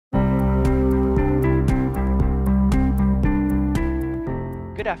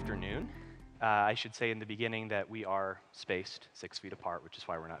Good afternoon. I should say in the beginning that we are spaced 6 feet apart, which is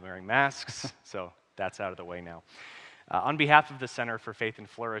why we're not wearing masks, so that's out of the way now. On behalf of the Center for Faith and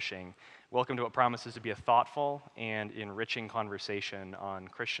Flourishing, welcome to what promises to be a thoughtful and enriching conversation on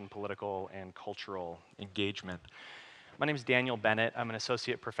Christian political and cultural engagement. My name is Daniel Bennett. I'm an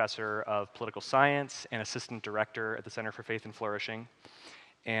associate professor of political science and assistant director at the Center for Faith and Flourishing.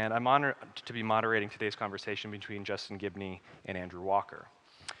 And I'm honored to be moderating today's conversation between Justin Giboney and Andrew Walker.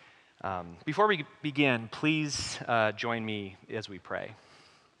 Before we begin, please join me as we pray.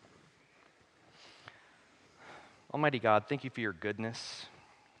 Almighty God, thank you for your goodness.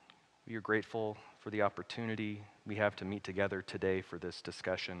 We are grateful for the opportunity we have to meet together today for this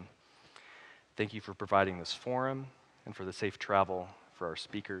discussion. Thank you for providing this forum and for the safe travel for our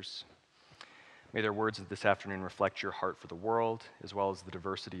speakers. May their words this afternoon reflect your heart for the world, as well as the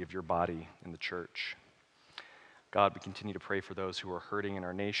diversity of your body in the church. God, we continue to pray for those who are hurting in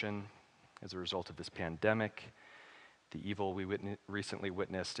our nation as a result of this pandemic, the evil we recently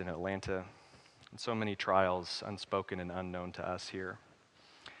witnessed in Atlanta, and so many trials unspoken and unknown to us here.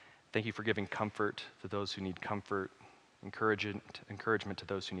 Thank you for giving comfort to those who need comfort, encouragement to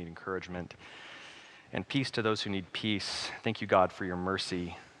those who need encouragement, and peace to those who need peace. Thank you, God, for your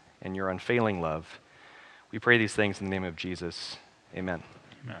mercy and your unfailing love. We pray these things in the name of Jesus. Amen.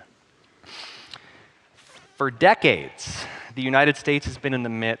 Amen. For decades, the United States has been in the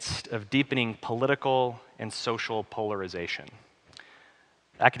midst of deepening political and social polarization.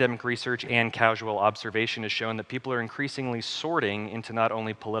 Academic research and casual observation has shown that people are increasingly sorting into not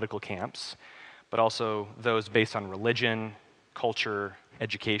only political camps, but also those based on religion, culture,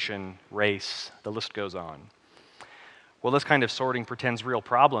 education, race, the list goes on. Well, this kind of sorting portends real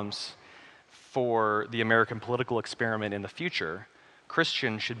problems for the American political experiment in the future.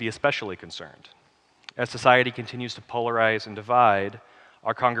 Christians should be especially concerned. As society continues to polarize and divide,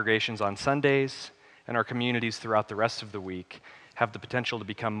 our congregations on Sundays and our communities throughout the rest of the week have the potential to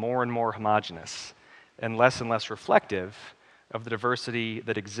become more and more homogeneous and less reflective of the diversity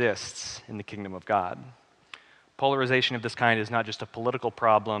that exists in the kingdom of God. Polarization of this kind is not just a political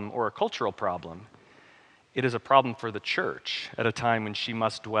problem or a cultural problem. It is a problem for the church at a time when she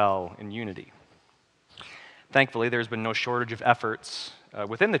must dwell in unity. Thankfully, there's been no shortage of efforts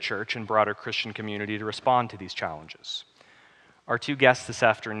within the church and broader Christian community to respond to these challenges. Our two guests this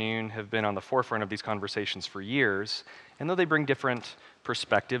afternoon have been on the forefront of these conversations for years, and though they bring different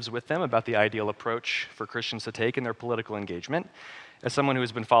perspectives with them about the ideal approach for Christians to take in their political engagement, as someone who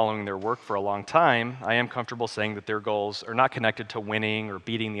has been following their work for a long time, I am comfortable saying that their goals are not connected to winning or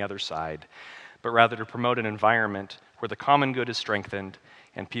beating the other side, but rather to promote an environment where the common good is strengthened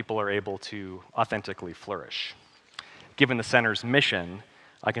and people are able to authentically flourish. Given the center's mission,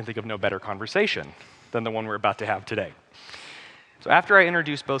 I can think of no better conversation than the one we're about to have today. So after I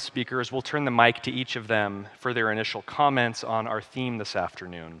introduce both speakers, we'll turn the mic to each of them for their initial comments on our theme this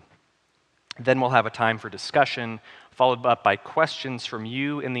afternoon. Then we'll have a time for discussion, followed up by questions from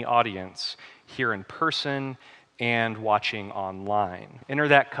you in the audience, here in person and watching online. Enter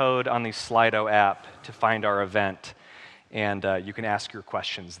that code on the Slido app to find our event, and you can ask your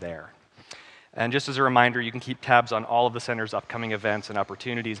questions there. And just as a reminder, you can keep tabs on all of the center's upcoming events and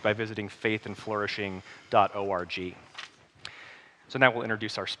opportunities by visiting faithandflourishing.org. So now we'll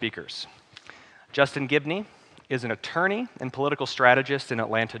introduce our speakers. Justin Giboney is an attorney and political strategist in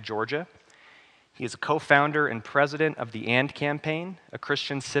Atlanta, Georgia. He is a co-founder and president of the AND Campaign, a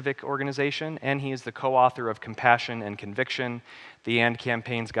Christian civic organization, and he is the co-author of Compassion and Conviction, the AND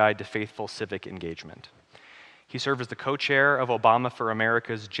Campaign's Guide to Faithful Civic Engagement. He served as the co-chair of Obama for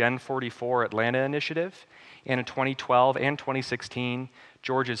America's Gen 44 Atlanta initiative, and in 2012 and 2016,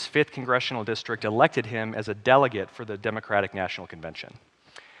 Georgia's 5th Congressional District elected him as a delegate for the Democratic National Convention.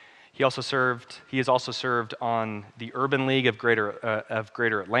 He has also served on the Urban League of Greater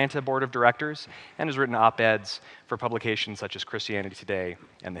Atlanta Board of Directors and has written op-eds for publications such as Christianity Today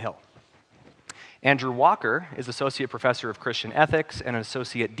and The Hill. Andrew Walker is Associate Professor of Christian Ethics and an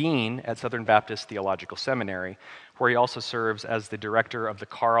Associate Dean at Southern Baptist Theological Seminary, where he also serves as the Director of the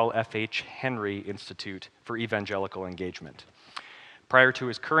Carl F. H. Henry Institute for Evangelical Engagement. Prior to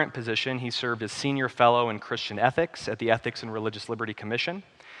his current position, he served as Senior Fellow in Christian Ethics at the Ethics and Religious Liberty Commission.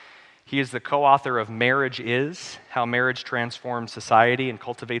 He is the co-author of Marriage Is, How Marriage Transforms Society and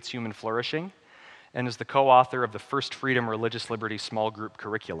Cultivates Human Flourishing, and is the co-author of the First Freedom Religious Liberty Small Group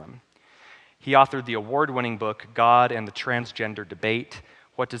Curriculum. He authored the award-winning book, God and the Transgender Debate,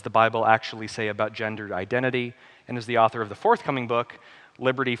 What Does the Bible Actually Say About Gendered Identity, and is the author of the forthcoming book,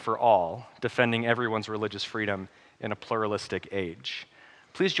 Liberty for All, Defending Everyone's Religious Freedom in a Pluralistic Age.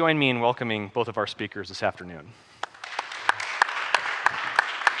 Please join me in welcoming both of our speakers this afternoon.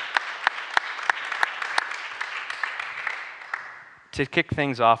 to kick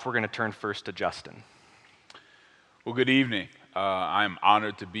things off, we're going to turn first to Justin. Well, good evening. I'm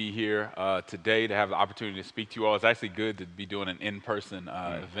honored to be here today to have the opportunity to speak to you all. It's actually good to be doing an in-person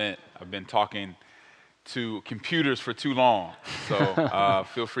event. I've been talking to computers for too long, so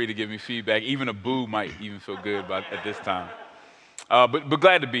feel free to give me feedback. Even a boo might even feel good at this time. But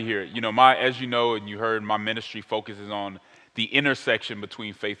glad to be here. You know, as you know and you heard, my ministry focuses on the intersection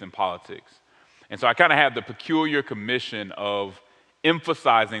between faith and politics. And so I kind of have the peculiar commission of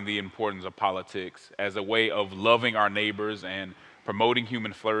emphasizing the importance of politics as a way of loving our neighbors and promoting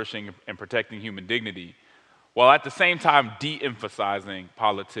human flourishing and protecting human dignity, while at the same time de-emphasizing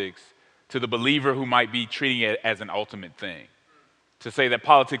politics to the believer who might be treating it as an ultimate thing. To say that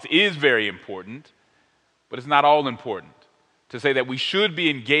politics is very important, but it's not all important. To say that we should be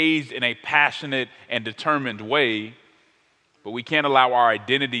engaged in a passionate and determined way, but we can't allow our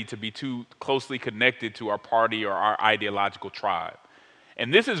identity to be too closely connected to our party or our ideological tribe.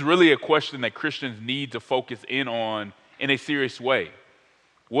 And this is really a question that Christians need to focus in on in a serious way.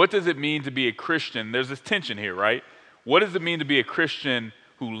 What does it mean to be a Christian? There's this tension here, right? What does it mean to be a Christian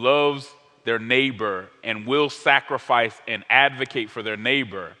who loves their neighbor and will sacrifice and advocate for their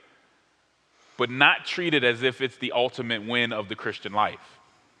neighbor, but not treat it as if it's the ultimate win of the Christian life?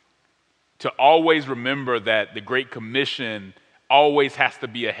 To always remember that the Great Commission always has to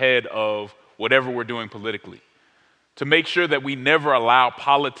be ahead of whatever we're doing politically. To make sure that we never allow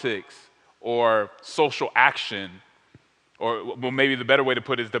politics or social action, or well, maybe the better way to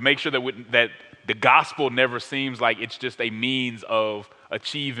put it is to make sure that the gospel never seems like it's just a means of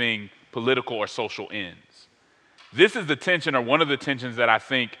achieving political or social ends. This is the tension, or one of the tensions, that I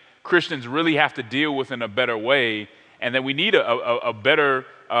think Christians really have to deal with in a better way, and that we need a better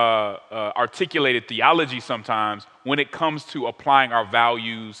articulated theology sometimes when it comes to applying our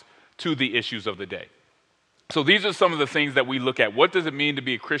values to the issues of the day. So these are some of the things that we look at. What does it mean to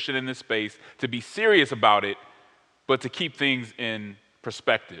be a Christian in this space, to be serious about it, but to keep things in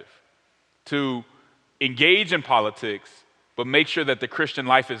perspective, to engage in politics, but make sure that the Christian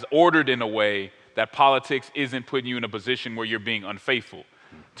life is ordered in a way that politics isn't putting you in a position where you're being unfaithful,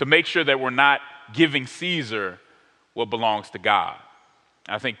 to make sure that we're not giving Caesar what belongs to God.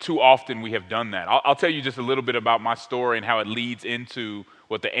 I think too often we have done that. I'll tell you just a little bit about my story and how it leads into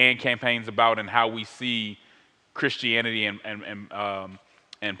what the AND campaign's about and how we see Christianity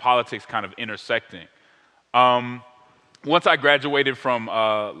and politics kind of intersecting. Once I graduated from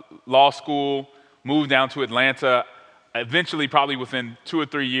law school, moved down to Atlanta, eventually probably within 2 or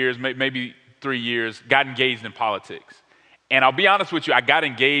 3 years, maybe 3 years, got engaged in politics. And I'll be honest with you, I got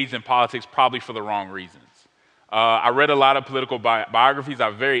engaged in politics probably for the wrong reasons. I read a lot of political biographies.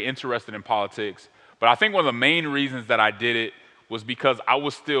 I'm very interested in politics. But I think one of the main reasons that I did it was because I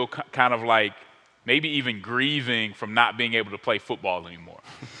was still kind of like maybe even grieving from not being able to play football anymore.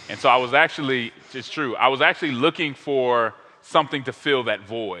 And so I was actually, it's true, I was actually looking for something to fill that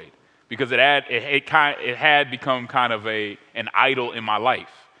void, because it had become kind of an idol in my life.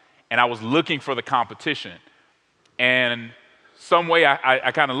 And I was looking for the competition. And some way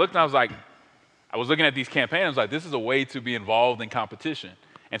I kind of looked and I was like, I was looking at these campaigns, I was like, this is a way to be involved in competition.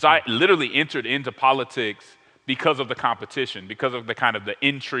 And so I literally entered into politics because of the competition, because of the kind of the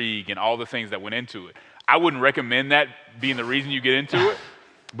intrigue and all the things that went into it. I wouldn't recommend that being the reason you get into it,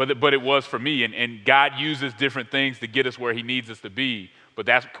 but it was for me. And God uses different things to get us where he needs us to be, but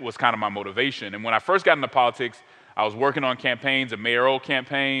that was kind of my motivation. And when I first got into politics, I was working on campaigns, a mayoral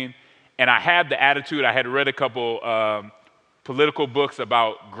campaign, and I had the attitude, I had read a couple political books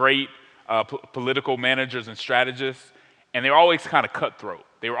about great political managers and strategists, and they were always kind of cutthroat.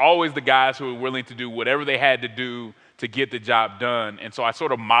 They were always the guys who were willing to do whatever they had to do to get the job done, and so I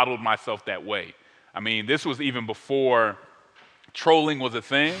sort of modeled myself that way. I mean, this was even before trolling was a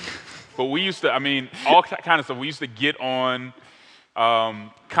thing, but we used to, all kind of stuff. We used to get on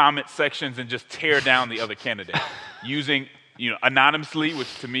comment sections and just tear down the other candidate using, anonymously,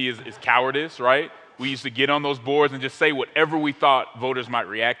 which to me is cowardice, right? We used to get on those boards and just say whatever we thought voters might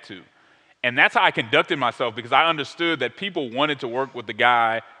react to. And that's how I conducted myself, because I understood that people wanted to work with the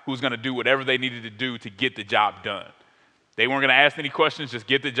guy who's going to do whatever they needed to do to get the job done. They weren't going to ask any questions, just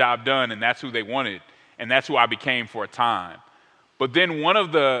get the job done, and that's who they wanted. And that's who I became for a time. But then one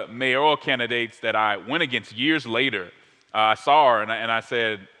of the mayoral candidates that I went against years later, I saw her and I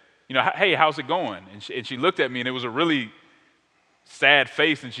said, hey, how's it going? And she looked at me, and it was a really sad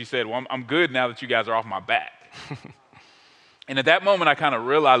face, and she said, well, I'm good now that you guys are off my back. And at that moment, I kind of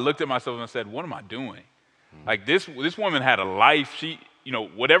realized, I looked at myself and I said, what am I doing? Like this woman had a life. She,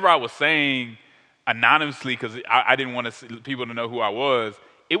 whatever I was saying anonymously, because I didn't want people to know who I was,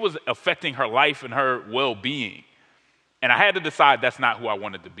 it was affecting her life and her well-being. And I had to decide that's not who I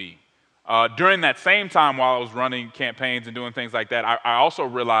wanted to be. During that same time while I was running campaigns and doing things like that, I also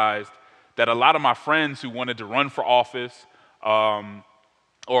realized that a lot of my friends who wanted to run for office or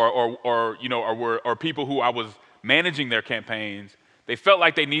people who I was managing their campaigns, they felt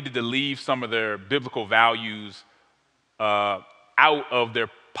like they needed to leave some of their biblical values out of their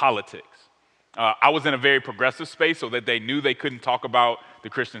politics. I was in a very progressive space so that they knew they couldn't talk about the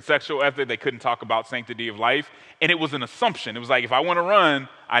Christian sexual ethic, they couldn't talk about sanctity of life, and it was an assumption. It was like, if I want to run,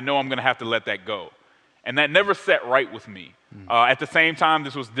 I know I'm going to have to let that go. And that never set right with me. At the same time,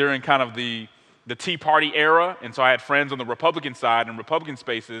 this was during kind of the Tea Party era, and so I had friends on the Republican side and Republican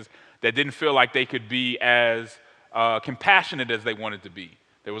spaces that didn't feel like they could be as compassionate as they wanted to be.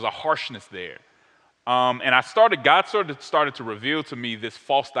 There was a harshness there. And God started to reveal to me this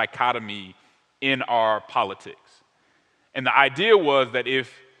false dichotomy in our politics. And the idea was that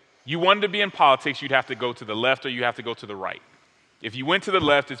if you wanted to be in politics, you'd have to go to the left or you have to go to the right. If you went to the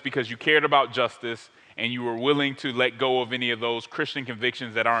left, it's because you cared about justice and you were willing to let go of any of those Christian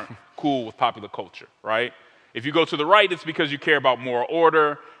convictions that aren't cool with popular culture, right? If you go to the right, it's because you care about moral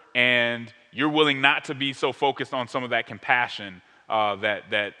order and you're willing not to be so focused on some of that compassion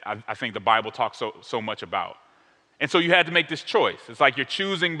that I think the Bible talks so much about. And so you had to make this choice. It's like you're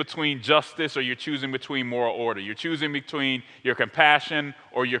choosing between justice or you're choosing between moral order. You're choosing between your compassion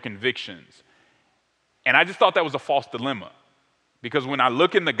or your convictions. And I just thought that was a false dilemma. Because when I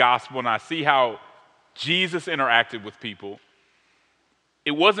look in the gospel and I see how Jesus interacted with people,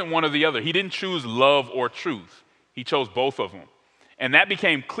 it wasn't one or the other. He didn't choose love or truth. He chose both of them. And that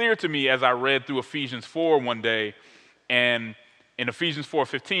became clear to me as I read through Ephesians 4 one day. And in Ephesians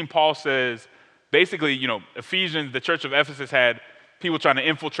 4:15, Paul says, basically, the church of Ephesus had people trying to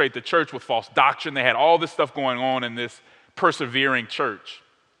infiltrate the church with false doctrine. They had all this stuff going on in this persevering church.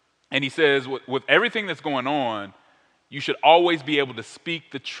 And he says, with everything that's going on, you should always be able to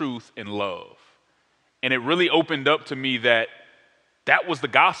speak the truth in love. And it really opened up to me that was the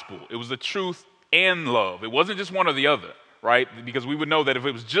gospel. It was the truth and love. It wasn't just one or the other, right? Because we would know that if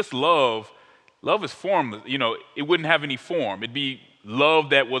it was just love is formless. It wouldn't have any form. It'd be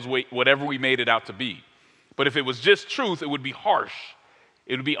love that was whatever we made it out to be. But if it was just truth, it would be harsh.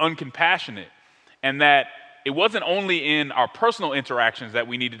 It would be uncompassionate. And that it wasn't only in our personal interactions that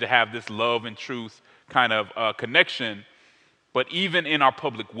we needed to have this love and truth kind of connection, but even in our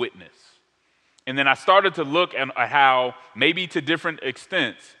public witness. And then I started to look at how, maybe to different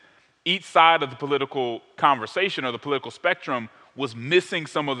extents, each side of the political conversation or the political spectrum was missing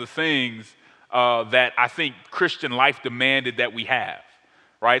some of the things that I think Christian life demanded that we have,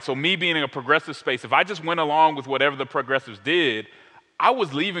 right? So me being in a progressive space, if I just went along with whatever the progressives did, I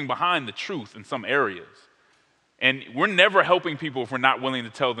was leaving behind the truth in some areas. And we're never helping people if we're not willing to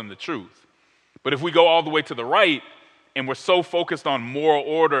tell them the truth. But if we go all the way to the right and we're so focused on moral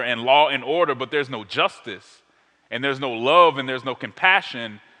order and law and order, but there's no justice and there's no love and there's no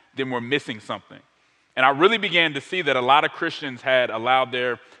compassion, then we're missing something. And I really began to see that a lot of Christians had allowed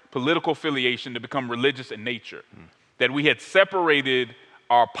their political affiliation to become religious in nature, that we had separated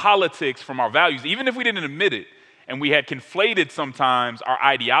our politics from our values, even if we didn't admit it, and we had conflated sometimes our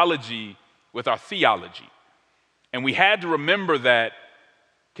ideology with our theology. And we had to remember that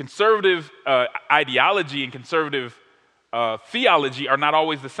conservative ideology and conservative theology are not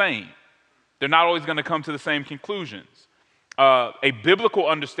always the same. They're not always going to come to the same conclusions. A biblical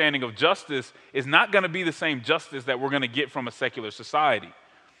understanding of justice is not going to be the same justice that we're going to get from a secular society.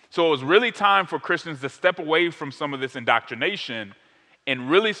 So it was really time for Christians to step away from some of this indoctrination and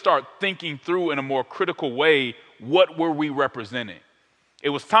really start thinking through in a more critical way, what were we representing? It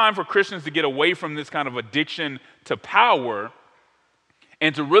was time for Christians to get away from this kind of addiction to power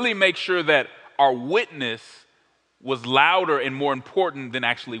and to really make sure that our witness was louder and more important than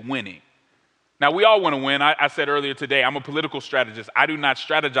actually winning. Now, we all want to win. I said earlier today, I'm a political strategist. I do not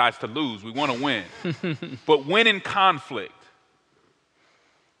strategize to lose. We want to win. But when in conflict,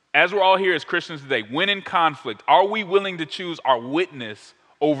 as we're all here as Christians today, when in conflict, are we willing to choose our witness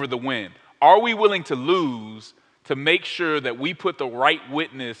over the win? Are we willing to lose to make sure that we put the right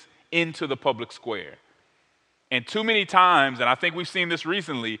witness into the public square? And too many times, and I think we've seen this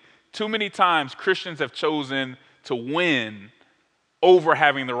recently, too many times Christians have chosen to win over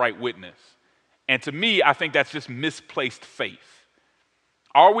having the right witness. And to me, I think that's just misplaced faith.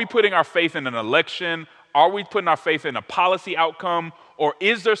 Are we putting our faith in an election? Are we putting our faith in a policy outcome? Or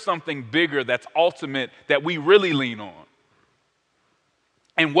is there something bigger that's ultimate that we really lean on?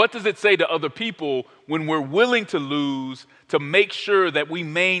 And what does it say to other people when we're willing to lose to make sure that we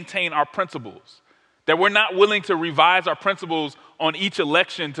maintain our principles? That we're not willing to revise our principles on each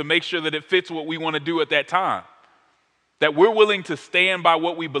election to make sure that it fits what we want to do at that time? that we're willing to stand by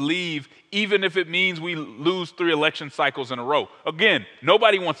what we believe, even if it means we lose 3 election cycles in a row. Again,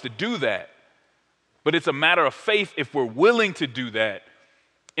 nobody wants to do that, but it's a matter of faith if we're willing to do that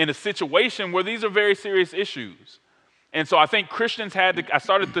in a situation where these are very serious issues. And so I think I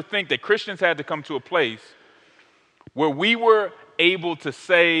started to think that Christians had to come to a place where we were able to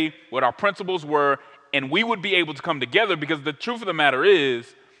say what our principles were, and we would be able to come together, because the truth of the matter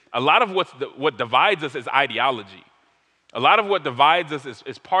is, a lot of what divides us is ideology. A lot of what divides us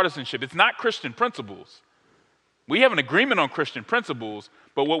is partisanship. It's not Christian principles. We have an agreement on Christian principles,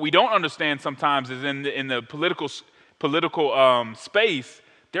 but what we don't understand sometimes is in the political space,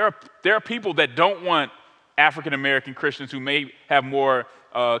 there are people that don't want African American Christians who may have more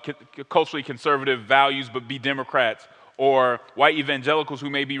culturally conservative values but be Democrats, or white evangelicals who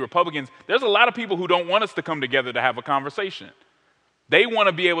may be Republicans. There's a lot of people who don't want us to come together to have a conversation. They want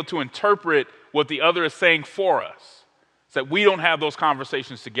to be able to interpret what the other is saying for us, so that we don't have those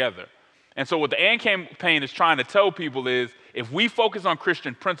conversations together. And so what the AND campaign is trying to tell people is, if we focus on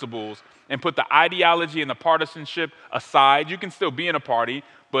Christian principles and put the ideology and the partisanship aside, you can still be in a party,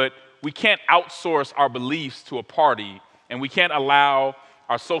 but we can't outsource our beliefs to a party, and we can't allow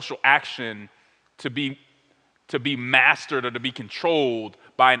our social action to be mastered or to be controlled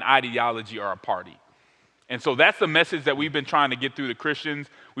by an ideology or a party. And so that's the message that we've been trying to get through to Christians.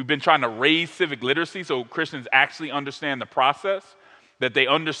 We've been trying to raise civic literacy so Christians actually understand the process, that they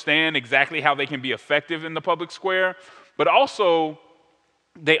understand exactly how they can be effective in the public square, but also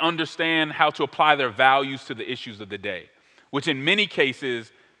they understand how to apply their values to the issues of the day, which in many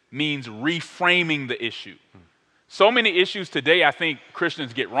cases means reframing the issue. So many issues today I think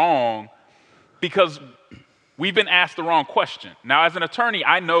Christians get wrong because we've been asked the wrong question. Now, as an attorney,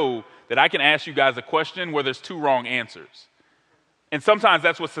 I know that I can ask you guys a question where there's 2 wrong answers. And sometimes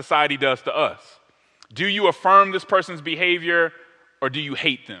that's what society does to us. Do you affirm this person's behavior, or do you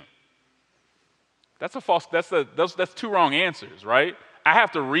hate them? That's 2 wrong answers, right? I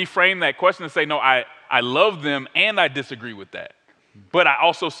have to reframe that question and say, no, I love them and I disagree with that. But I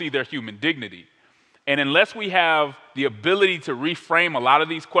also see their human dignity. And unless we have the ability to reframe a lot of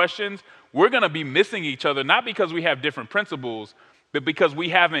these questions, we're going to be missing each other, not because we have different principles, but because we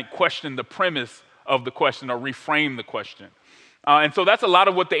haven't questioned the premise of the question or reframed the question. And so that's a lot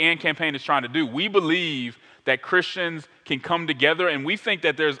of what the AND campaign is trying to do. We believe that Christians can come together, and we think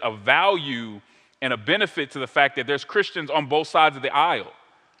that there's a value and a benefit to the fact that there's Christians on both sides of the aisle.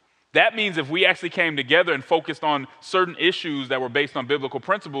 That means if we actually came together and focused on certain issues that were based on biblical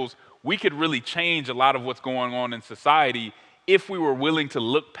principles, we could really change a lot of what's going on in society if we were willing to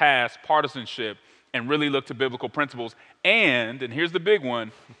look past partisanship and really look to biblical principles, and here's the big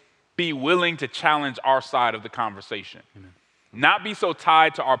one, be willing to challenge our side of the conversation. Amen. Not be so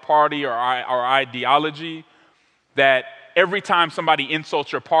tied to our party or our ideology that every time somebody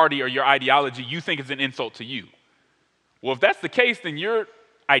insults your party or your ideology, you think it's an insult to you. Well, if that's the case, then your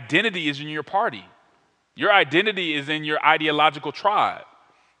identity is in your party. Your identity is in your ideological tribe.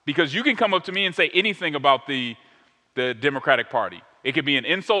 Because you can come up to me and say anything about the Democratic Party. It could be an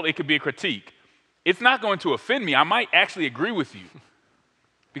insult, it could be a critique. It's not going to offend me. I might actually agree with you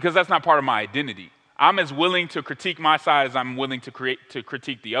because that's not part of my identity. I'm as willing to critique my side as I'm willing to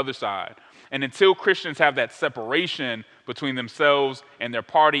critique the other side. And until Christians have that separation between themselves and their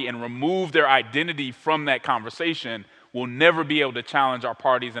party and remove their identity from that conversation, we'll never be able to challenge our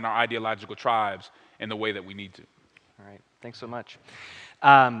parties and our ideological tribes in the way that we need to. All right, thanks so much.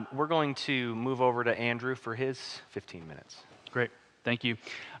 We're going to move over to Andrew for his 15 minutes. Great, thank you.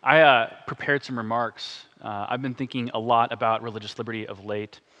 I prepared some remarks. I've been thinking a lot about religious liberty of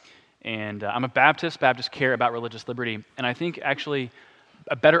late, and I'm a Baptist. Baptists care about religious liberty, and I think actually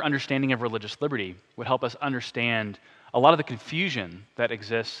a better understanding of religious liberty would help us understand a lot of the confusion that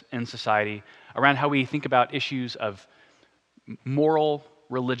exists in society around how we think about issues of moral,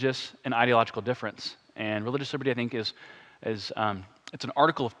 religious, and ideological difference. And religious liberty, I think, is it's an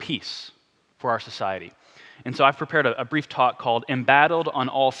article of peace for our society. And so I've prepared a brief talk called Embattled on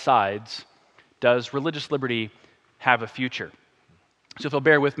All Sides, Does Religious Liberty Have a Future? So if you'll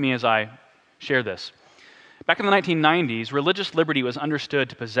bear with me as I share this. Back in the 1990s, religious liberty was understood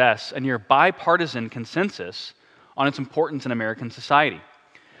to possess a near bipartisan consensus on its importance in American society.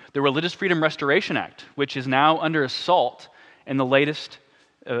 The Religious Freedom Restoration Act, which is now under assault in the latest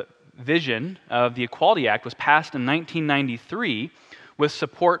vision of the Equality Act, was passed in 1993 with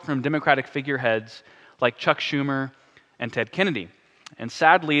support from Democratic figureheads like Chuck Schumer and Ted Kennedy. And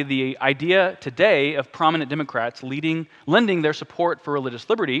sadly, the idea today of prominent Democrats lending their support for religious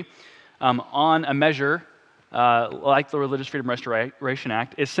liberty on a measure like the Religious Freedom Restoration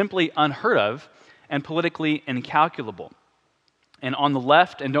Act is simply unheard of and politically incalculable. And on the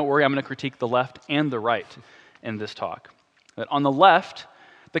left, and don't worry, I'm going to critique the left and the right in this talk. But on the left,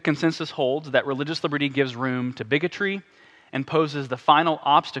 the consensus holds that religious liberty gives room to bigotry and poses the final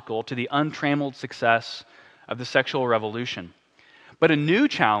obstacle to the untrammeled success of the sexual revolution. But a new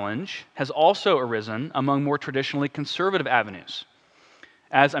challenge has also arisen among more traditionally conservative avenues.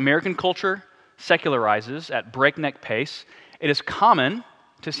 As American culture secularizes at breakneck pace, it is common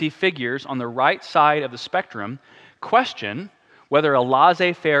to see figures on the right side of the spectrum question whether a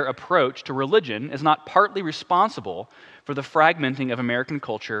laissez-faire approach to religion is not partly responsible for the fragmenting of American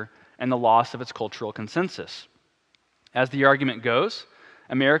culture and the loss of its cultural consensus. As the argument goes,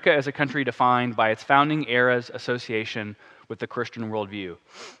 America is a country defined by its founding era's association with the Christian worldview.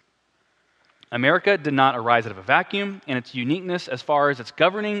 America did not arise out of a vacuum, and its uniqueness as far as its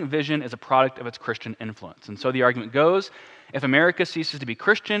governing vision is a product of its Christian influence. And so the argument goes, if America ceases to be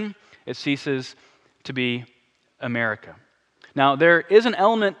Christian, it ceases to be America. Now, there is an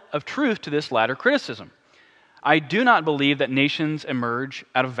element of truth to this latter criticism. I do not believe that nations emerge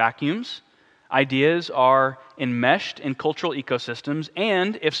out of vacuums. Ideas are enmeshed in cultural ecosystems,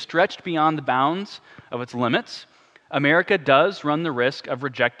 and if stretched beyond the bounds of its limits, America does run the risk of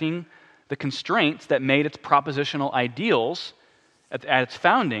rejecting the constraints that made its propositional ideals at its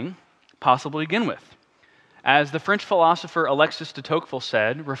founding possible to begin with. As the French philosopher Alexis de Tocqueville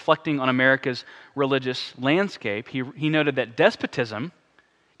said, reflecting on America's religious landscape, he noted that despotism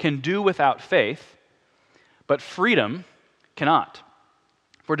can do without faith, but freedom cannot.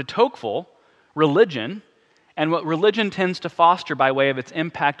 For de Tocqueville, religion, and what religion tends to foster by way of its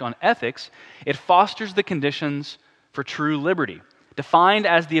impact on ethics, it fosters the conditions for true liberty, defined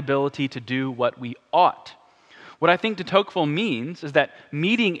as the ability to do what we ought. What I think de Tocqueville means is that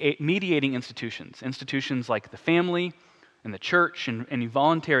mediating institutions like the family and the church and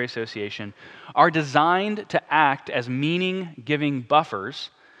voluntary association, are designed to act as meaning-giving buffers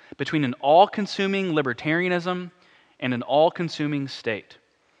between an all-consuming libertarianism and an all-consuming state.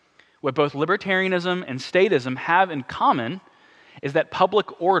 What both libertarianism and statism have in common is that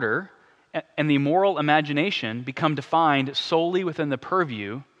public order and the moral imagination become defined solely within the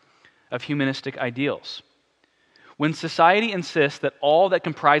purview of humanistic ideals. When society insists that all that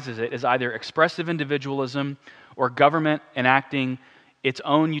comprises it is either expressive individualism or government enacting its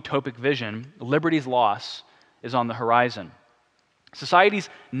own utopic vision, liberty's loss is on the horizon. Societies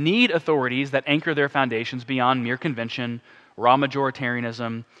need authorities that anchor their foundations beyond mere convention, raw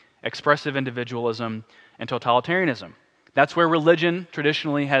majoritarianism, expressive individualism, and totalitarianism. That's where religion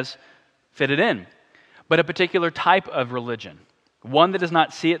traditionally has fitted in. But a particular type of religion, one that does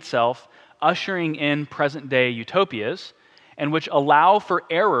not see itself ushering in present-day utopias, and which allow for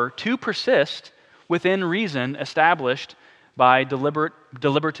error to persist within reason established by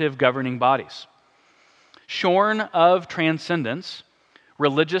deliberative governing bodies. Shorn of transcendence,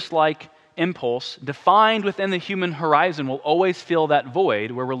 religious-like impulse defined within the human horizon will always fill that void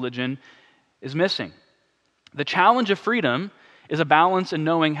where religion is missing. The challenge of freedom is a balance in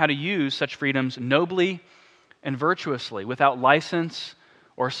knowing how to use such freedoms nobly and virtuously, without license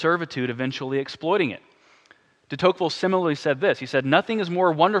or servitude eventually exploiting it. De Tocqueville similarly said this. He said, "Nothing is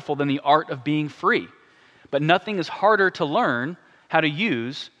more wonderful than the art of being free, but nothing is harder to learn how to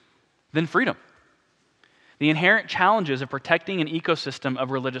use than freedom." The inherent challenges of protecting an ecosystem of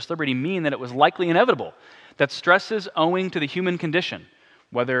religious liberty mean that it was likely inevitable that stresses owing to the human condition,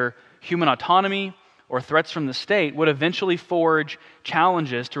 whether human autonomy or threats from the state, would eventually forge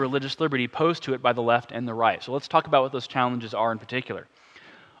challenges to religious liberty posed to it by the left and the right. So let's talk about what those challenges are in particular.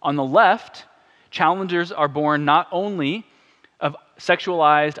 On the left, challengers are born not only of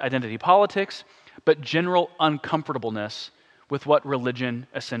sexualized identity politics, but general uncomfortableness with what religion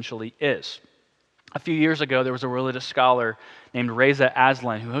essentially is. A few years ago, there was a religious scholar named Reza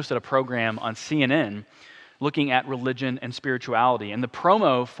Aslan who hosted a program on CNN looking at religion and spirituality. And the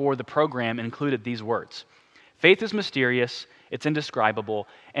promo for the program included these words: "Faith is mysterious, it's indescribable,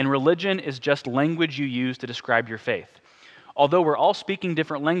 and religion is just language you use to describe your faith. Although we're all speaking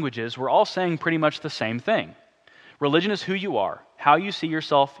different languages, we're all saying pretty much the same thing. Religion is who you are, how you see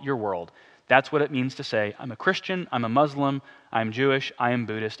yourself, your world. That's what it means to say, I'm a Christian, I'm a Muslim, I'm Jewish, I am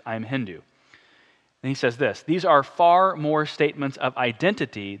Buddhist, I am Hindu." And he says this: "These are far more statements of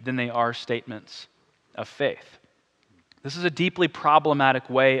identity than they are statements of faith." This is a deeply problematic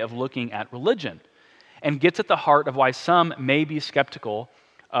way of looking at religion and gets at the heart of why some may be skeptical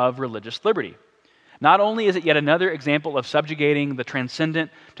of religious liberty. Not only is it yet another example of subjugating the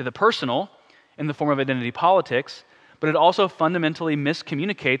transcendent to the personal in the form of identity politics, but it also fundamentally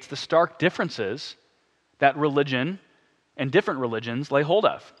miscommunicates the stark differences that religion and different religions lay hold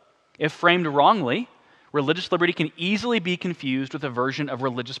of. If framed wrongly, religious liberty can easily be confused with a version of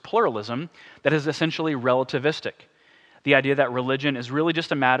religious pluralism that is essentially relativistic. The idea that religion is really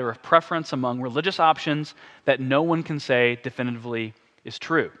just a matter of preference among religious options that no one can say definitively is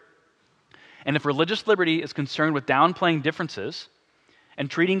true. And if religious liberty is concerned with downplaying differences and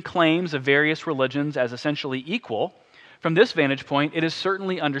treating claims of various religions as essentially equal, from this vantage point, it is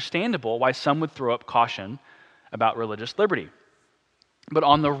certainly understandable why some would throw up caution about religious liberty. But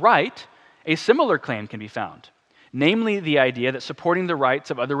on the right, a similar claim can be found, namely the idea that supporting the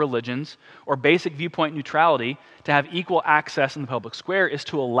rights of other religions or basic viewpoint neutrality to have equal access in the public square is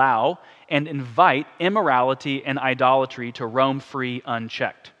to allow and invite immorality and idolatry to roam free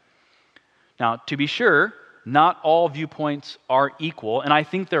unchecked. Now, to be sure, not all viewpoints are equal, and I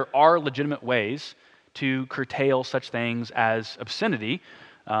think there are legitimate ways to curtail such things as obscenity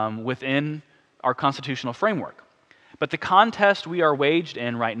within our constitutional framework. But the contest we are waged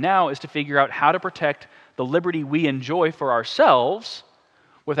in right now is to figure out how to protect the liberty we enjoy for ourselves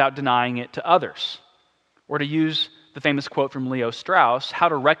without denying it to others. Or to use the famous quote from Leo Strauss, how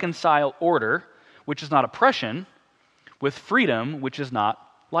to reconcile order, which is not oppression, with freedom, which is not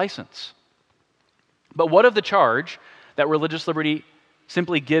license. But what of the charge that religious liberty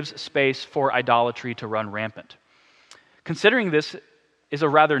simply gives space for idolatry to run rampant? Considering this is a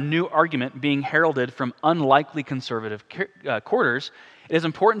rather new argument being heralded from unlikely conservative quarters, it is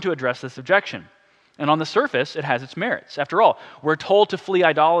important to address this objection. And on the surface, it has its merits. After all, we're told to flee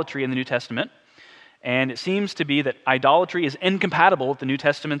idolatry in the New Testament, and it seems to be that idolatry is incompatible with the New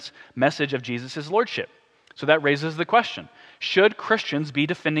Testament's message of Jesus' lordship. So that raises the question, should Christians be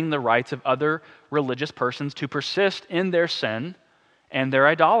defending the rights of other religious persons to persist in their sin and their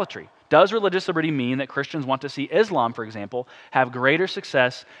idolatry? Does religious liberty mean that Christians want to see Islam, for example, have greater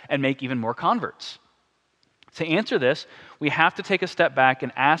success and make even more converts? To answer this, we have to take a step back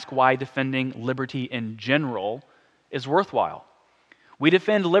and ask why defending liberty in general is worthwhile. We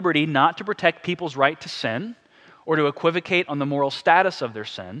defend liberty not to protect people's right to sin or to equivocate on the moral status of their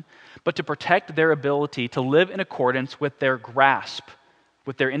sin, but to protect their ability to live in accordance with their grasp,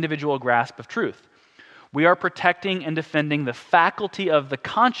 with their individual grasp of truth. We are protecting and defending the faculty of the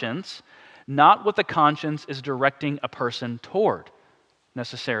conscience, not what the conscience is directing a person toward,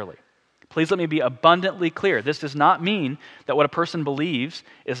 necessarily. Please let me be abundantly clear. This does not mean that what a person believes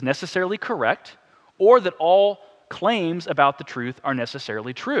is necessarily correct or that all claims about the truth are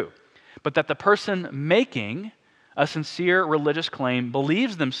necessarily true, but that the person making a sincere religious claim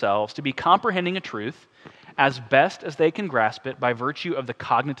believes themselves to be comprehending a truth as best as they can grasp it by virtue of the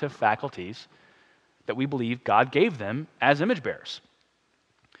cognitive faculties that we believe God gave them as image bearers.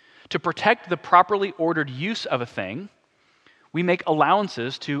 To protect the properly ordered use of a thing, we make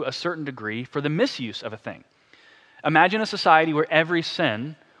allowances to a certain degree for the misuse of a thing. Imagine a society where every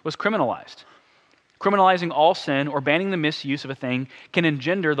sin was criminalized. Criminalizing all sin or banning the misuse of a thing can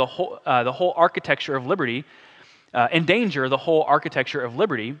engender the whole architecture of liberty, endanger the whole architecture of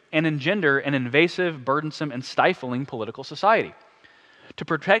liberty, and engender an invasive, burdensome, and stifling political society. To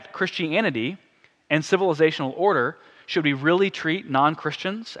protect Christianity and civilizational order, should we really treat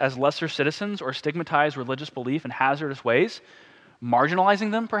non-Christians as lesser citizens or stigmatize religious belief in hazardous ways,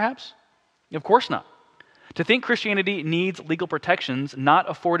 marginalizing them perhaps? Of course not. To think Christianity needs legal protections not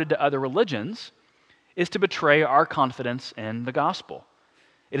afforded to other religions is to betray our confidence in the gospel.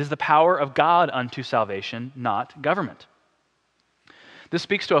 It is the power of God unto salvation, not government. This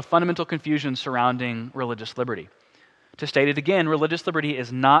speaks to a fundamental confusion surrounding religious liberty. To state it again, religious liberty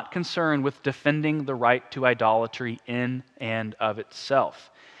is not concerned with defending the right to idolatry in and of itself.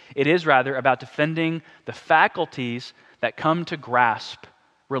 It is rather about defending the faculties that come to grasp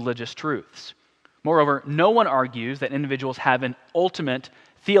religious truths. Moreover, no one argues that individuals have an ultimate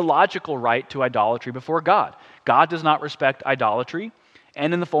theological right to idolatry before God. God does not respect idolatry,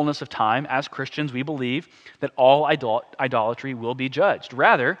 and in the fullness of time, as Christians, we believe that all idolatry will be judged.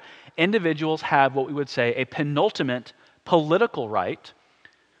 Rather, individuals have what we would say a penultimate political right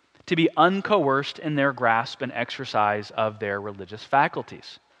to be uncoerced in their grasp and exercise of their religious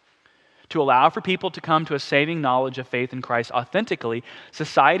faculties. To allow for people to come to a saving knowledge of faith in Christ authentically,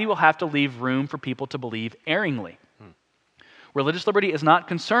 society will have to leave room for people to believe erringly. Religious liberty is not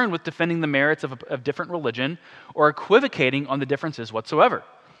concerned with defending the merits of different religion or equivocating on the differences whatsoever.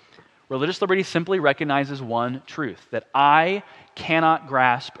 Religious liberty simply recognizes one truth, that I cannot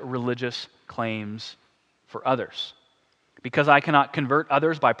grasp religious claims for others. Because I cannot convert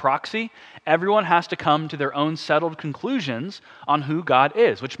others by proxy, everyone has to come to their own settled conclusions on who God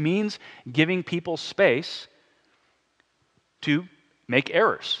is, which means giving people space to make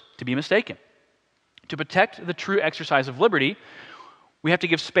errors, to be mistaken. To protect the true exercise of liberty, We have to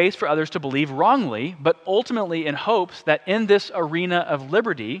give space for others to believe wrongly, but ultimately in hopes that in this arena of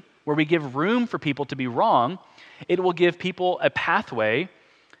liberty, where we give room for people to be wrong, it will give people a pathway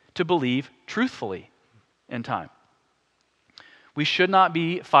to believe truthfully in time. We should not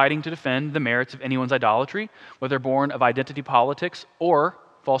be fighting to defend the merits of anyone's idolatry, whether born of identity politics or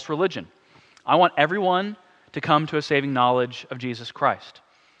false religion. I want everyone to come to a saving knowledge of Jesus Christ.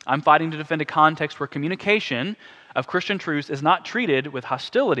 I'm fighting to defend a context where communication of Christian truths is not treated with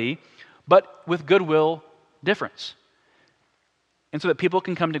hostility, but with goodwill difference. And so that people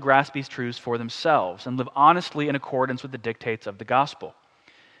can come to grasp these truths for themselves and live honestly in accordance with the dictates of the gospel.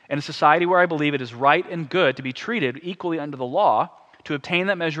 In a society where I believe it is right and good to be treated equally under the law, to obtain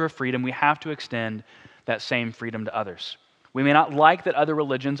that measure of freedom, we have to extend that same freedom to others. We may not like that other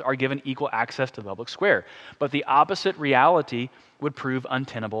religions are given equal access to the public square, but the opposite reality would prove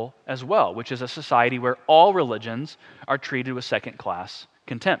untenable as well, which is a society where all religions are treated with second-class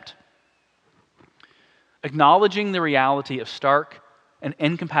contempt. Acknowledging the reality of stark and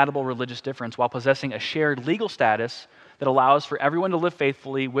incompatible religious difference while possessing a shared legal status that allows for everyone to live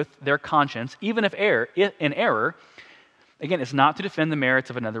faithfully with their conscience, even if in error, again, it's not to defend the merits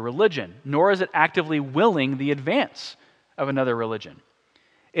of another religion, nor is it actively willing the advance of another religion.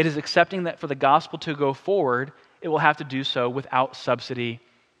 It is accepting that for the gospel to go forward, it will have to do so without subsidy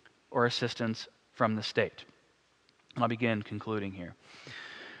or assistance from the state. And I'll begin concluding here.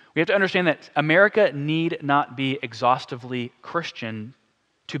 We have to understand that America need not be exhaustively Christian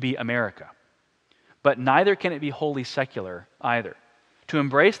to be America, but neither can it be wholly secular either. To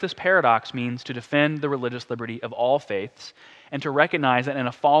embrace this paradox means to defend the religious liberty of all faiths and to recognize that in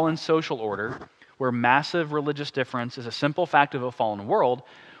a fallen social order, where massive religious difference is a simple fact of a fallen world,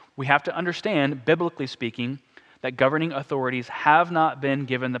 we have to understand, biblically speaking, that governing authorities have not been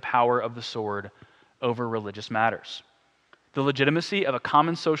given the power of the sword over religious matters. The legitimacy of a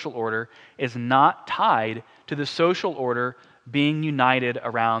common social order is not tied to the social order being united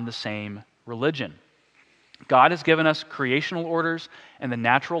around the same religion. God has given us creational orders and the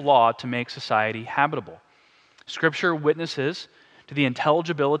natural law to make society habitable. Scripture witnesses to the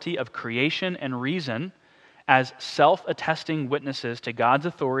intelligibility of creation and reason as self-attesting witnesses to God's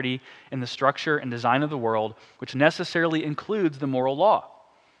authority in the structure and design of the world, which necessarily includes the moral law.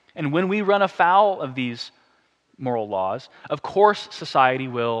 And when we run afoul of these moral laws, of course society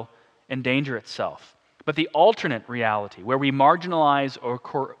will endanger itself. But the alternate reality, where we marginalize or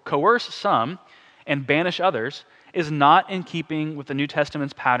coerce some and banish others, is not in keeping with the New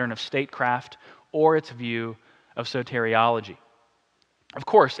Testament's pattern of statecraft or its view of soteriology. Of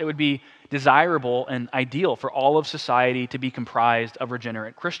course, it would be desirable and ideal for all of society to be comprised of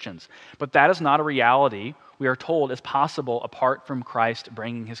regenerate Christians, but that is not a reality we are told is possible apart from Christ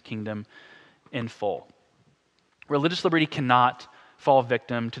bringing his kingdom in full. Religious liberty cannot fall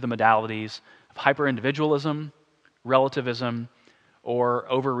victim to the modalities of hyper-individualism, relativism, or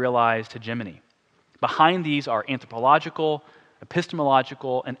over-realized hegemony. Behind these are anthropological,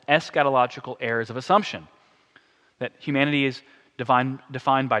 epistemological, and eschatological errors of assumption that humanity is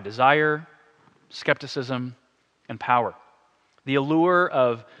defined by desire, skepticism, and power. The allure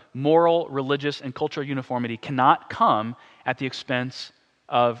of moral, religious, and cultural uniformity cannot come at the expense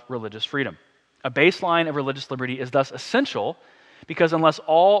of religious freedom. A baseline of religious liberty is thus essential because unless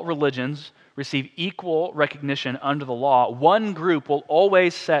all religions receive equal recognition under the law, one group will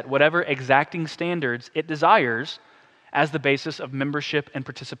always set whatever exacting standards it desires as the basis of membership and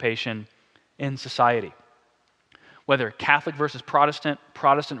participation in society. Whether Catholic versus Protestant,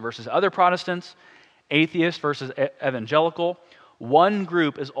 Protestant versus other Protestants, atheist versus evangelical, one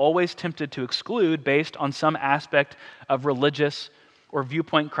group is always tempted to exclude based on some aspect of religious or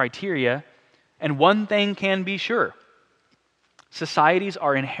viewpoint criteria, and one thing can be sure: societies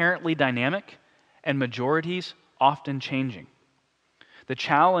are inherently dynamic and majorities often changing. The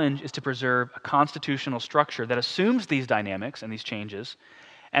challenge is to preserve a constitutional structure that assumes these dynamics and these changes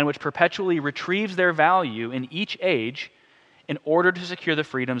and which perpetually retrieves their value in each age in order to secure the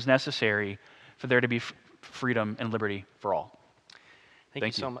freedoms necessary for there to be freedom and liberty for all.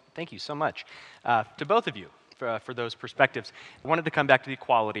 Thank you so much to both of you for those perspectives. I wanted to come back to the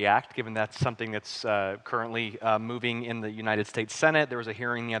Equality Act, given that's something that's currently moving in the United States Senate. There was a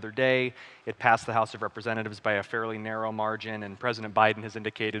hearing the other day. It passed the House of Representatives by a fairly narrow margin, and President Biden has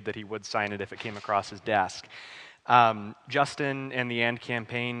indicated that he would sign it if it came across his desk. Justin and the AND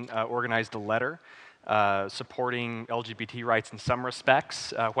campaign organized a letter supporting LGBT rights in some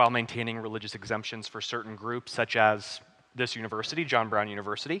respects while maintaining religious exemptions for certain groups, such as this university, John Brown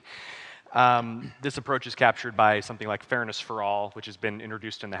University. This approach is captured by something like fairness for all, which has been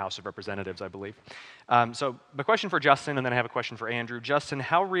introduced in the House of Representatives, I believe. So the question for Justin, and then I have a question for Andrew. Justin,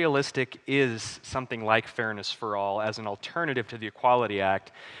 how realistic is something like fairness for all as an alternative to the Equality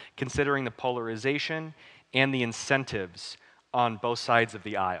Act, considering the polarization and the incentives on both sides of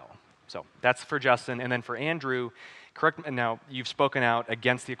the aisle? So that's for Justin. And then for Andrew, correct, now you've spoken out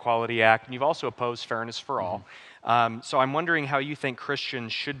against the Equality Act, and you've also opposed fairness for all. So I'm wondering how you think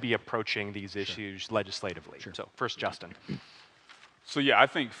Christians should be approaching these issues legislatively. So first, Justin. So yeah, I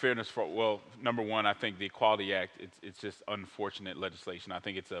think fairness for, well, number one, I think the Equality Act, it's just unfortunate legislation. I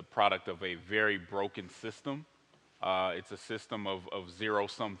think it's a product of a very broken system. It's a system of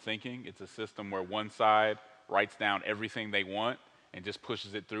zero-sum thinking. It's a system where one side writes down everything they want and just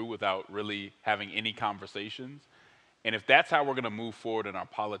pushes it through without really having any conversations. And if that's how we're going to move forward in our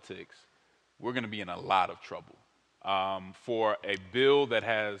politics, we're going to be in a lot of trouble. For a bill that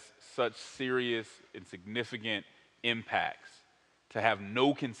has such serious and significant impacts to have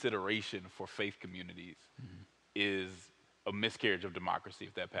no consideration for faith communities is a miscarriage of democracy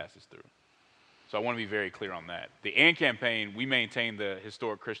if that passes through. So I want to be very clear on that. The AND campaign, we maintain the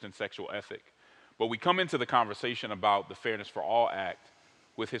historic Christian sexual ethic, but we come into the conversation about the Fairness for All Act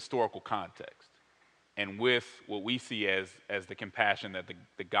with historical context and with what we see as the compassion that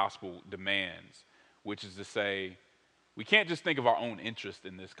the gospel demands, which is to say, we can't just think of our own interest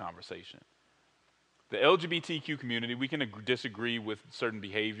in this conversation. The LGBTQ community, we can disagree with certain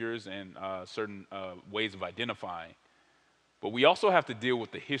behaviors and certain ways of identifying, but we also have to deal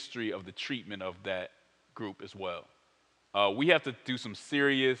with the history of the treatment of that group as well. We have to do some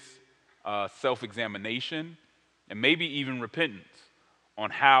serious self-examination and maybe even repentance on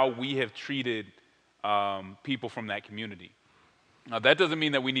how we have treated people from that community. Now, that doesn't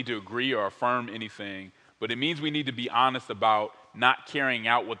mean that we need to agree or affirm anything, but it means we need to be honest about not carrying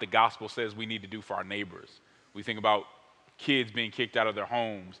out what the gospel says we need to do for our neighbors. We think about kids being kicked out of their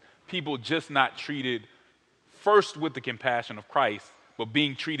homes, people just not treated first with the compassion of Christ, but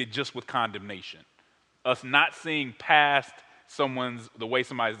being treated just with condemnation. Us not seeing past the way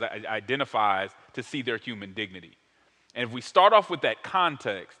somebody identifies to see their human dignity. And if we start off with that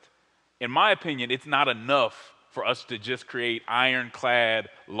context, in my opinion, it's not enough for us to just create ironclad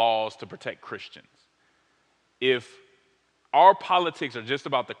laws to protect Christians. If our politics are just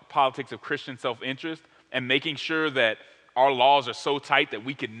about the politics of Christian self-interest and making sure that our laws are so tight that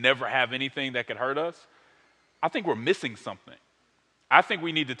we could never have anything that could hurt us, I think we're missing something. I think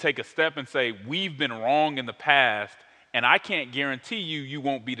we need to take a step and say, we've been wrong in the past, and I can't guarantee you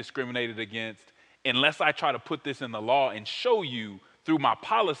won't be discriminated against unless I try to put this in the law and show you through my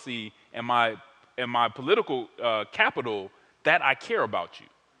policy and my political capital that I care about you.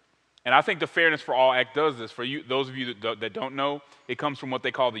 And I think the Fairness for All Act does this. For you, those of you that don't know, it comes from what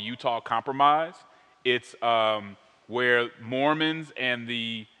they call the Utah Compromise. It's where Mormons and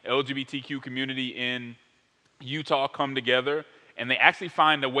the LGBTQ community in Utah come together, and they actually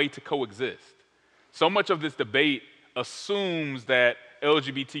find a way to coexist. So much of this debate assumes that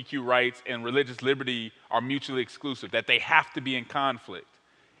LGBTQ rights and religious liberty are mutually exclusive, that they have to be in conflict.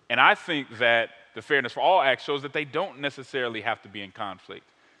 And I think that the Fairness for All Act shows that they don't necessarily have to be in conflict.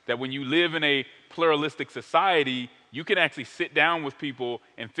 That when you live in a pluralistic society, you can actually sit down with people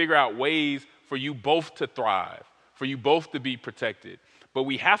and figure out ways for you both to thrive, for you both to be protected. But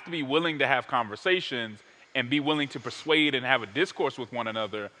we have to be willing to have conversations and be willing to persuade and have a discourse with one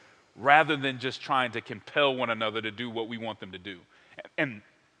another rather than just trying to compel one another to do what we want them to do. And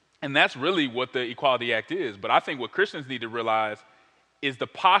that's really what the Equality Act is. But I think what Christians need to realize is the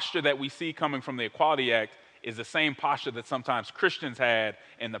posture that we see coming from the Equality Act is the same posture that sometimes Christians had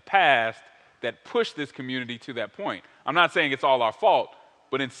in the past that pushed this community to that point. I'm not saying it's all our fault,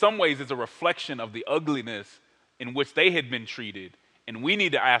 but in some ways it's a reflection of the ugliness in which they had been treated. And we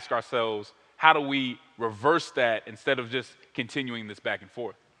need to ask ourselves, how do we reverse that instead of just continuing this back and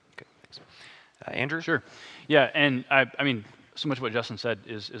forth? Okay, thanks. Andrew? Sure. Yeah, and I mean, so much of what Justin said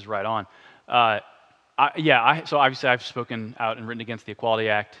is right on. So obviously I've spoken out and written against the Equality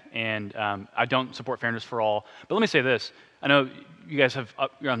Act, and I don't support fairness for all. But let me say this. I know you guys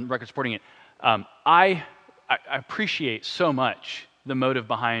you're on record supporting it. I appreciate so much the motive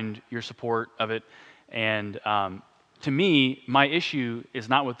behind your support of it. And to me, my issue is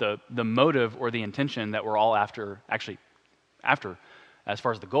not with the motive or the intention that we're all after as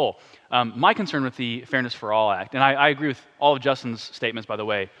far as the goal. My concern with the Fairness for All Act, and I agree with all of Justin's statements, by the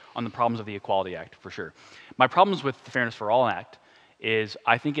way, on the problems of the Equality Act, for sure. My problems with the Fairness for All Act is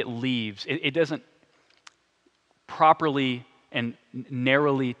I think it doesn't properly and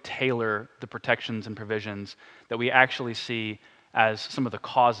narrowly tailor the protections and provisions that we actually see as some of the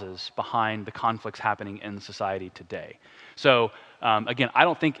causes behind the conflicts happening in society today. So again, I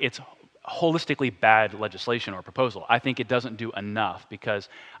don't think it's holistically bad legislation or proposal. I think it doesn't do enough because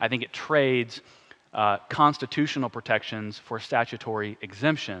I think it trades constitutional protections for statutory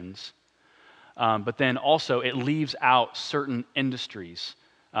exemptions, but then also it leaves out certain industries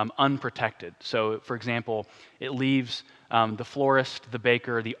unprotected. So, for example, it leaves the florist, the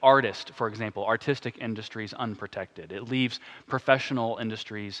baker, the artist, for example, artistic industries unprotected. It leaves professional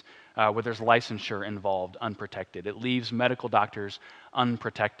industries where there's licensure involved unprotected. It leaves medical doctors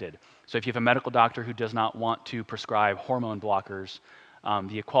unprotected. So if you have a medical doctor who does not want to prescribe hormone blockers,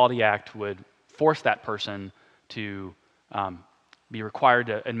 the Equality Act would force that person to be required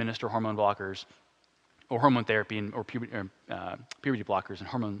to administer hormone blockers or hormone therapy or puberty blockers and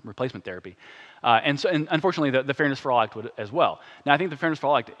hormone replacement therapy. And unfortunately, the Fairness for All Act would as well. Now, I think the Fairness for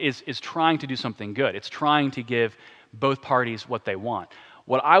All Act is trying to do something good. It's trying to give both parties what they want.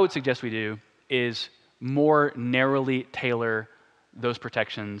 What I would suggest we do is more narrowly tailor those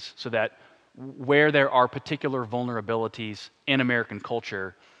protections so that where there are particular vulnerabilities in American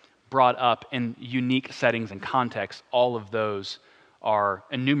culture brought up in unique settings and contexts, all of those are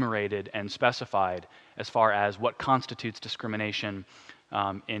enumerated and specified as far as what constitutes discrimination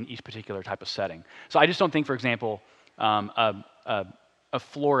in each particular type of setting. So I just don't think, for example, a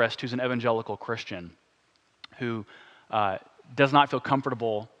florist who's an evangelical Christian who does not feel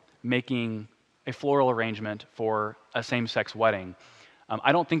comfortable making a floral arrangement for a same-sex wedding,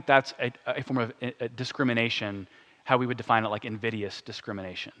 I don't think that's a form of discrimination, how we would define it, like invidious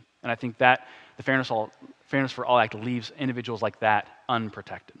discrimination. And I think that the Fairness for All Act leaves individuals like that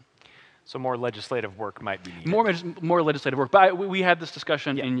unprotected. So more legislative work might be needed. More legislative work. But we had this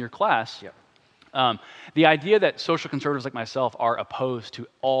discussion in your class. The idea that social conservatives like myself are opposed to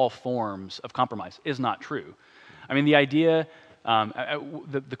all forms of compromise is not true. I mean, the idea,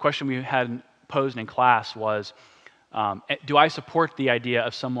 the question we had posed in class was, do I support the idea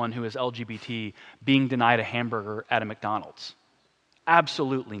of someone who is LGBT being denied a hamburger at a McDonald's?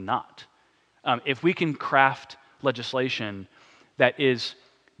 Absolutely not. If we can craft legislation that is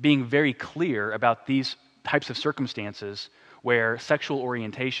being very clear about these types of circumstances where sexual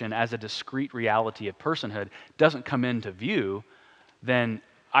orientation as a discrete reality of personhood doesn't come into view, then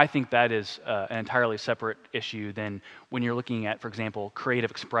I think that is an entirely separate issue than when you're looking at, for example,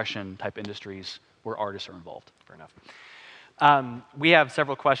 creative expression type industries where artists are involved. Fair enough. We have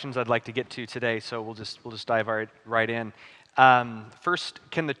several questions I'd like to get to today, so we'll just dive right in. First,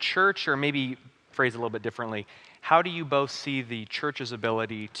 can the church, or maybe phrase it a little bit differently, how do you both see the church's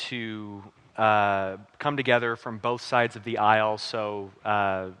ability to come together from both sides of the aisle? So,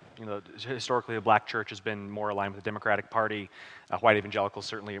 historically, the black church has been more aligned with the Democratic Party. White evangelicals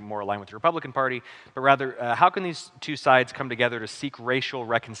certainly are more aligned with the Republican Party. But rather, how can these two sides come together to seek racial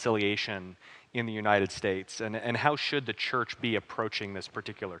reconciliation in the United States? And how should the church be approaching this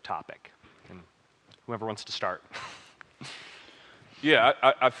particular topic? And whoever wants to start. Yeah,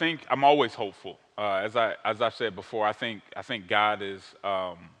 I think I'm always hopeful. As I've said before, I think God is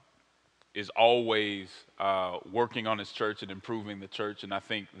always working on His church and improving the church, and I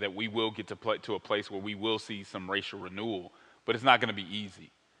think that we will get to a place where we will see some racial renewal, but it's not going to be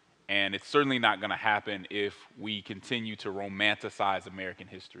easy, and it's certainly not going to happen if we continue to romanticize American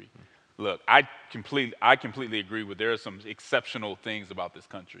history. Look, I completely agree with there are some exceptional things about this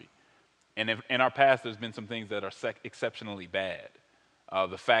country, and in our past there's been some things that are exceptionally bad.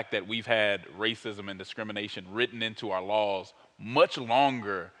 The fact that we've had racism and discrimination written into our laws much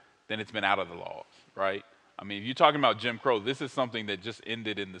longer than it's been out of the laws, right? I mean, if you're talking about Jim Crow, this is something that just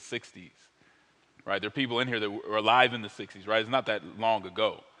ended in the 60s, right? There are people in here that were alive in the 60s, right? It's not that long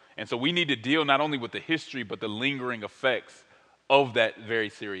ago. And so we need to deal not only with the history, but the lingering effects of that very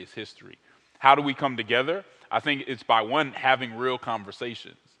serious history. How do we come together? I think it's by, one, having real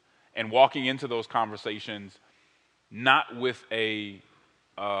conversations and walking into those conversations not with a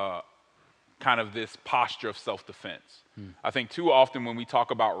kind of this posture of self-defense. I think too often when we talk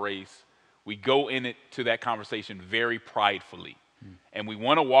about race, we go into that conversation very pridefully. And we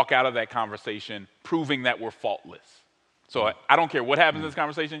want to walk out of that conversation proving that we're faultless. So I don't care what happens in this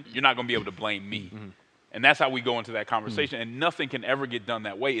conversation, you're not going to be able to blame me. And that's how we go into that conversation. And nothing can ever get done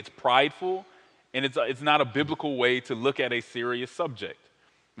that way. It's prideful, and it's not a biblical way to look at a serious subject.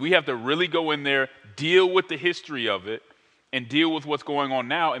 We have to really go in there, deal with the history of it, and deal with what's going on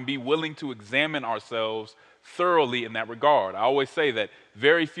now and be willing to examine ourselves thoroughly in that regard. I always say that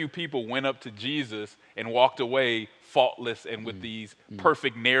very few people went up to Jesus and walked away faultless and with these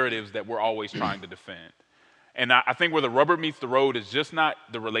perfect narratives that we're always trying to defend. And I think where the rubber meets the road is just not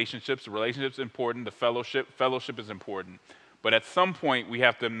the relationships. The relationship's important. The fellowship is important. But at some point, we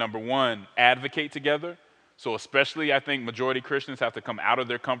have to, number one, advocate together. So especially, I think, majority Christians have to come out of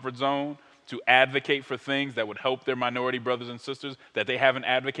their comfort zone to advocate for things that would help their minority brothers and sisters that they haven't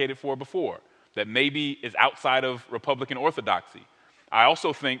advocated for before, that maybe is outside of Republican orthodoxy. I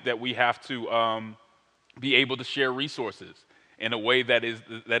also think that we have to be able to share resources in a way that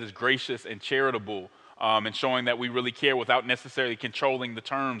is gracious and charitable, and showing that we really care without necessarily controlling the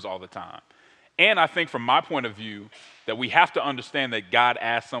terms all the time. And I think from my point of view that we have to understand that God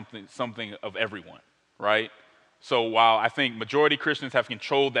asks something of everyone, right? So while I think majority Christians have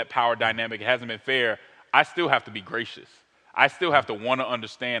controlled that power dynamic, it hasn't been fair, I still have to be gracious. I still have to want to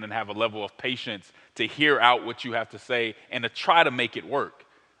understand and have a level of patience to hear out what you have to say and to try to make it work.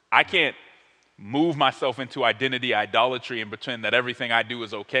 I can't move myself into identity idolatry and pretend that everything I do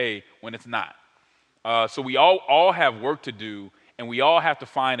is okay when it's not. So we all have work to do, and we all have to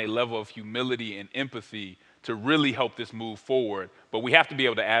find a level of humility and empathy to really help this move forward. But we have to be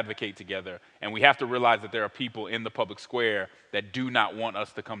able to advocate together, and we have to realize that there are people in the public square that do not want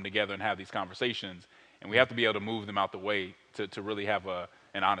us to come together and have these conversations, and we have to be able to move them out the way to really have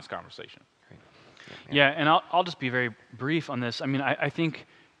an honest conversation. Great. Yeah, and I'll just be very brief on this. I mean, I think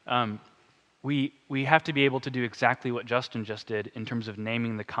we have to be able to do exactly what Justin just did in terms of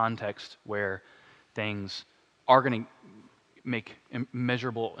naming the context where things are going to make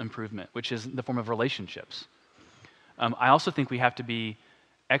measurable improvement, which is in the form of relationships. I also think we have to be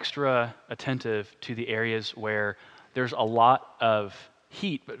extra attentive to the areas where there's a lot of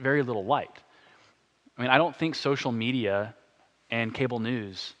heat but very little light. I mean, I don't think social media and cable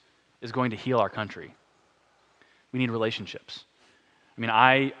news is going to heal our country. We need relationships. I mean,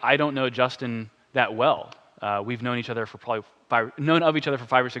 I don't know Justin that well. We've known each other for probably known each other for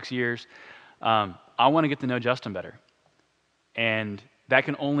 5 or 6 years. I want to get to know Justin better. And that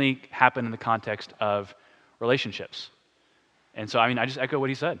can only happen in the context of relationships. And so, I mean, I just echo what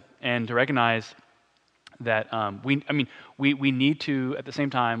he said. And to recognize that we need to, at the same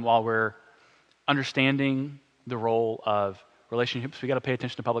time, while we're understanding the role of relationships, we got to pay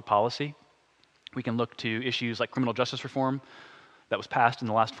attention to public policy. We can look to issues like criminal justice reform that was passed in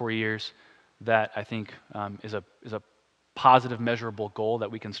the last 4 years that I think is a positive, measurable goal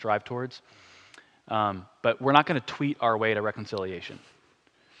that we can strive towards. But we're not going to tweet our way to reconciliation.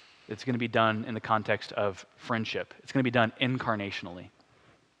 It's going to be done in the context of friendship. It's going to be done incarnationally.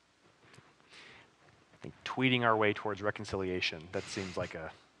 I think tweeting our way towards reconciliation, that seems like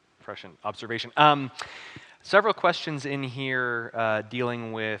a prescient observation. Several questions in here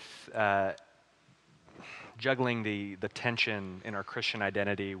dealing with juggling the tension in our Christian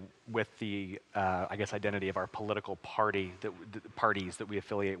identity with the, identity of our political parties that we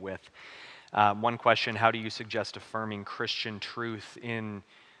affiliate with. One question, how do you suggest affirming Christian truth in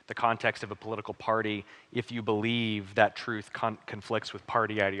the context of a political party if you believe that truth conflicts with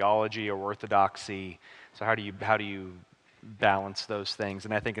party ideology or orthodoxy? So how do you balance those things?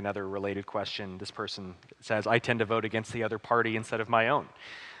 And I think another related question, this person says, I tend to vote against the other party instead of my own.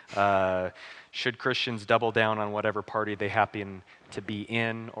 Should Christians double down on whatever party they happen to be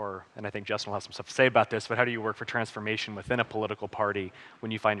in? And I think Justin will have some stuff to say about this, but how do you work for transformation within a political party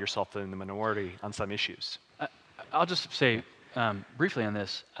when you find yourself in the minority on some issues? I'll just say briefly on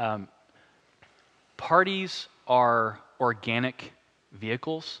this. Parties are organic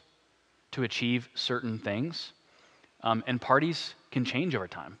vehicles to achieve certain things, and parties can change over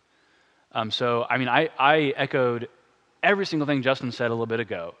time. So, I mean, I echoed every single thing Justin said a little bit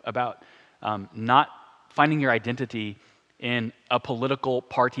ago about not finding your identity in a political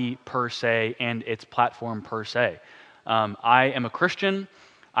party per se and its platform per se. I am a Christian.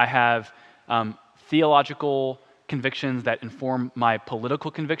 I have theological convictions that inform my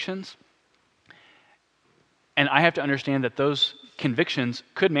political convictions. And I have to understand that those convictions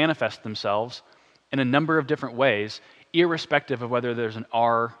could manifest themselves in a number of different ways, irrespective of whether there's an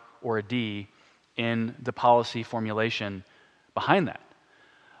R or a D in the policy formulation behind that.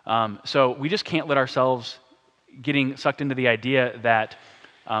 So we just can't let ourselves getting sucked into the idea that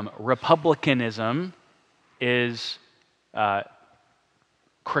republicanism is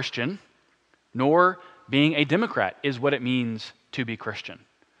Christian, nor being a Democrat is what it means to be Christian.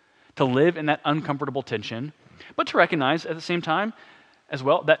 To live in that uncomfortable tension, but to recognize at the same time as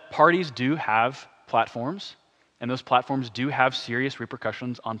well that parties do have platforms, and those platforms do have serious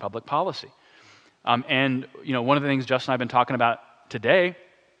repercussions on public policy. And one of the things Justin and I have been talking about today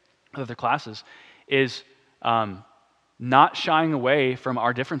with other classes is not shying away from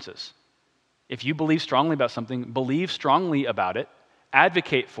our differences. If you believe strongly about something, believe strongly about it,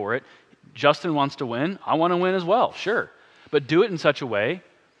 advocate for it. Justin wants to win, I want to win as well, sure. But do it in such a way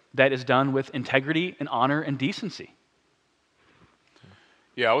that is done with integrity and honor and decency.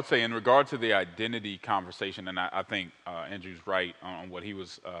 Yeah, I would say in regard to the identity conversation, and I think Andrew's right on what he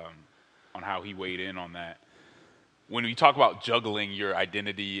was, on how he weighed in on that. When we talk about juggling your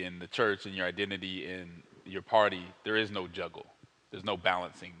identity in the church and your identity in your party, there is no juggle. There's no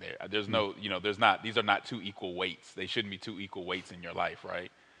balancing there. There's no, these are not two equal weights. They shouldn't be two equal weights in your life,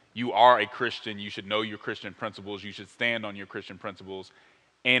 right? You are a Christian. You should know your Christian principles. You should stand on your Christian principles.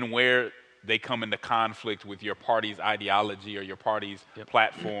 And where they come into conflict with your party's ideology or your party's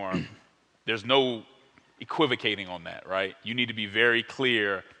platform, there's no equivocating on that, right? You need to be very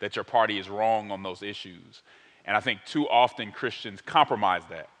clear that your party is wrong on those issues. And I think too often Christians compromise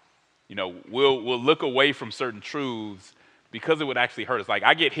that. We'll look away from certain truths because it would actually hurt us. Like,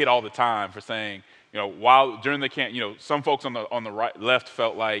 I get hit all the time for saying, while during the some folks on the right, left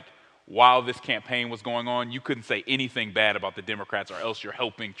felt like while this campaign was going on, you couldn't say anything bad about the Democrats or else you're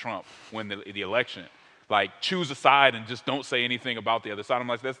helping Trump win the election. Like, choose a side and just don't say anything about the other side. I'm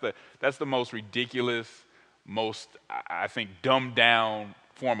like, that's the most ridiculous, most, I think, dumbed down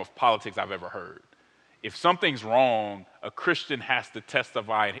form of politics I've ever heard. If something's wrong, a Christian has to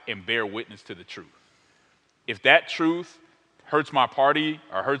testify and bear witness to the truth. If that truth hurts my party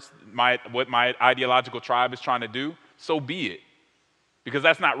or hurts what my ideological tribe is trying to do, so be it. Because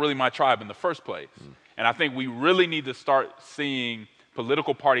that's not really my tribe in the first place. And I think we really need to start seeing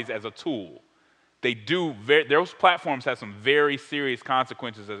political parties as a tool. Those platforms have some very serious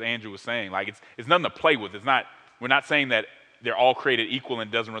consequences, as Andrew was saying. Like, it's nothing to play with. We're not saying that they're all created equal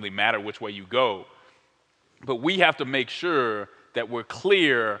and it doesn't really matter which way you go. But we have to make sure that we're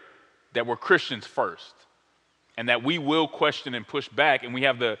clear that we're Christians first and that we will question and push back, and we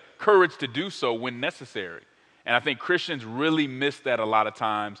have the courage to do so when necessary. And I think Christians really miss that a lot of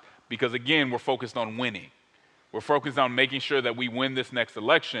times because, again, we're focused on winning. We're focused on making sure that we win this next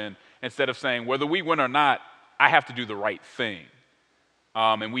election instead of saying, whether we win or not, I have to do the right thing.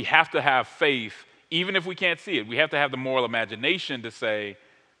 And we have to have faith, even if we can't see it. We have to have the moral imagination to say,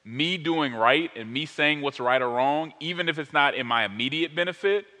 me doing right and me saying what's right or wrong, even if it's not in my immediate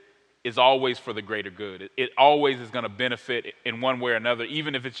benefit, is always for the greater good. It always is going to benefit in one way or another,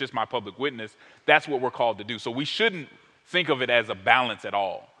 even if it's just my public witness. That's what we're called to do. So we shouldn't think of it as a balance at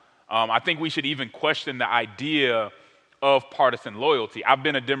all. I think we should even question the idea of partisan loyalty. I've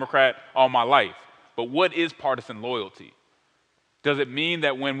been a Democrat all my life, but what is partisan loyalty? Does it mean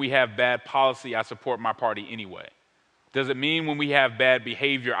that when we have bad policy, I support my party anyway? Does it mean when we have bad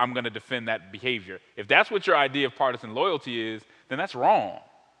behavior, I'm going to defend that behavior? If that's what your idea of partisan loyalty is, then that's wrong.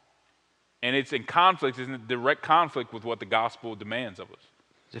 And it's in conflict, it's in direct conflict with what the gospel demands of us.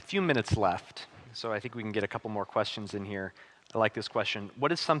 There's a few minutes left, so I think we can get a couple more questions in here. I like this question.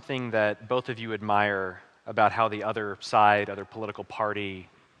 What is something that both of you admire about how the other side, other political party,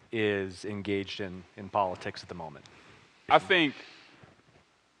 is engaged in politics at the moment? I think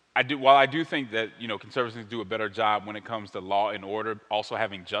while I do think that conservatives do a better job when it comes to law and order, also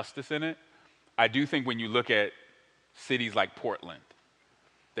having justice in it, I do think when you look at cities like Portland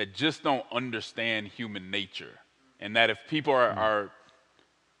that just don't understand human nature, and that if people are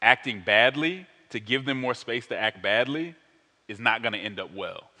acting badly, to give them more space to act badly is not going to end up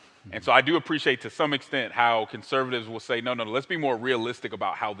well. And so I do appreciate to some extent how conservatives will say, no, let's be more realistic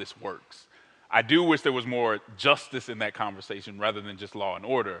about how this works. I do wish there was more justice in that conversation rather than just law and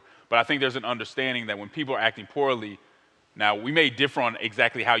order. But I think there's an understanding that when people are acting poorly, now we may differ on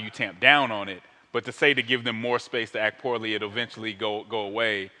exactly how you tamp down on it, but to say to give them more space to act poorly, it'll eventually go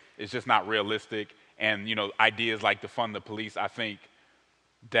away, is just not realistic. And ideas like defund the police, I think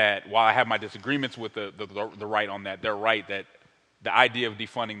that while I have my disagreements with the right on that, they're right that the idea of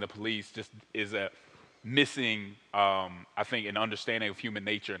defunding the police just is a missing, I think, an understanding of human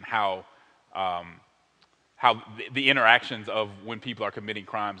nature and how the interactions of when people are committing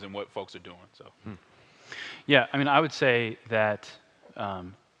crimes and what folks are doing. So, Yeah, I mean, I would say that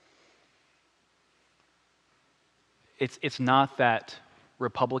it's not that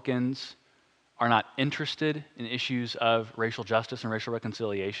Republicans are not interested in issues of racial justice and racial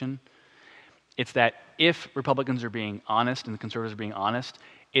reconciliation. It's that if Republicans are being honest and the conservatives are being honest,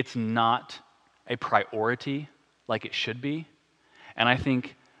 it's not a priority like it should be. And I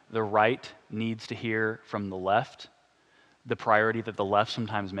think the right needs to hear from the left the priority that the left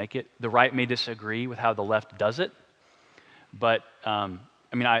sometimes make it. The right may disagree with how the left does it, but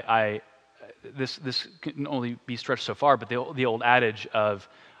this can only be stretched so far. But the old adage of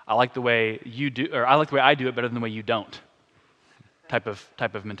 "I like the way you do," or "I like the way I do it better than the way you don't," type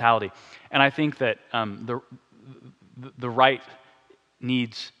of mentality. And I think that the right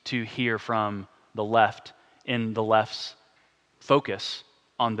needs to hear from the left in the left's focus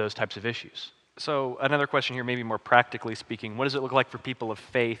on those types of issues. So another question here, maybe more practically speaking, what does it look like for people of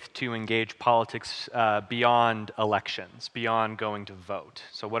faith to engage politics beyond elections, beyond going to vote?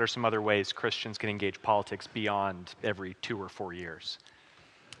 So what are some other ways Christians can engage politics beyond every 2 or 4 years?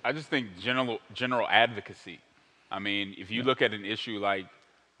 I just think general advocacy. I mean, if you look at an issue like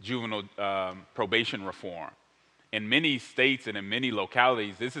juvenile probation reform, in many states and in many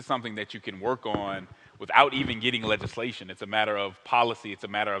localities, this is something that you can work on without even getting legislation. It's a matter of policy. It's a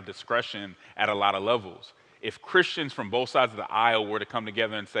matter of discretion at a lot of levels. If Christians from both sides of the aisle were to come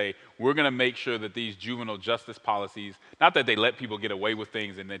together and say, we're going to make sure that these juvenile justice policies, not that they let people get away with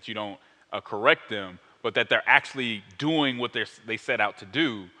things and that you don't correct them, but that they're actually doing what they set out to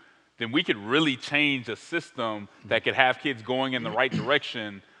do, then we could really change a system that could have kids going in the right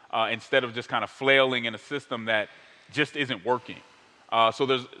direction instead of just kind of flailing in a system that just isn't working. So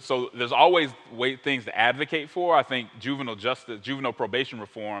there's always things to advocate for. I think juvenile probation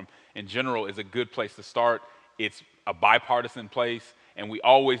reform in general is a good place to start. It's a bipartisan place, and we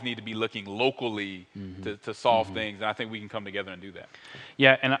always need to be looking locally to solve things, and I think we can come together and do that.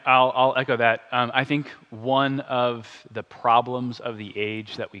 Yeah, and I'll echo that. I think one of the problems of the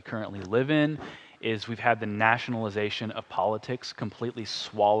age that we currently live in is we've had the nationalization of politics completely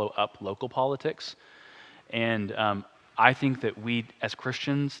swallow up local politics. And I think that we, as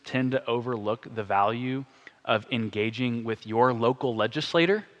Christians, tend to overlook the value of engaging with your local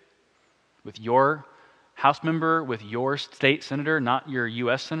legislator, with your House member, with your state senator, not your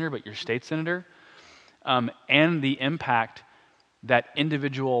U.S. senator, but your state senator, and the impact that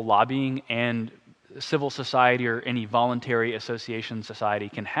individual lobbying and civil society or any voluntary association society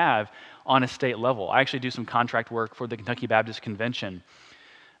can have on a state level. I actually do some contract work for the Kentucky Baptist Convention,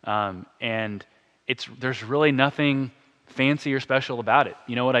 and there's really nothing fancy or special about it.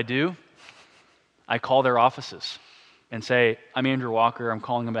 You know what I do? I call their offices and say, I'm Andrew Walker, I'm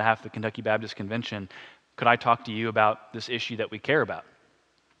calling on behalf of the Kentucky Baptist Convention. Could I talk to you about this issue that we care about?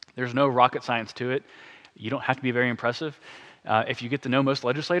 There's no rocket science to it. You don't have to be very impressive. If you get to know most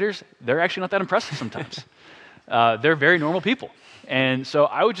legislators, they're actually not that impressive sometimes. They're very normal people. And so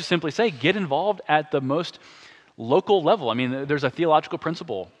I would just simply say, get involved at the most local level. I mean, there's a theological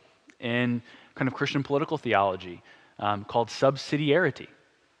principle in kind of Christian political theology called subsidiarity,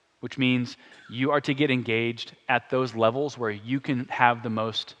 which means you are to get engaged at those levels where you can have the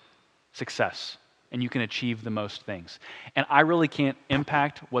most success and you can achieve the most things. And I really can't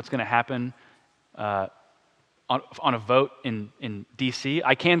impact what's going to happen on a vote in D.C.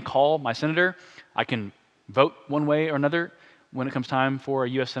 I can call my senator. I can vote one way or another when it comes time for a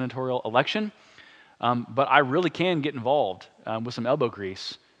U.S. senatorial election. But I really can get involved with some elbow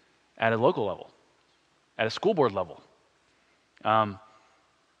grease at a local level, at a school board level.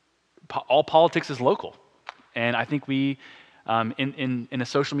 All politics is local. And I think we, in a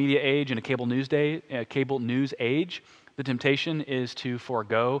social media age and a cable news age, the temptation is to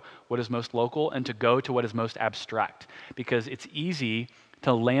forego what is most local and to go to what is most abstract, because it's easy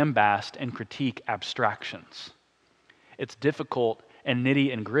to lambaste and critique abstractions. It's difficult and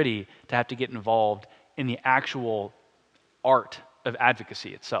nitty and gritty to have to get involved in the actual art of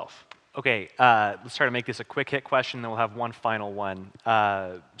advocacy itself. Okay, let's try to make this a quick hit question, then we'll have one final one.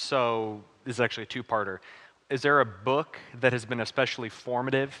 So this is actually a two-parter. Is there a book that has been especially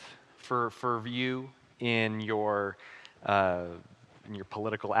formative for you in your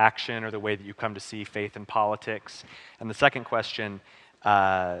political action or the way that you come to see faith in politics? And the second question,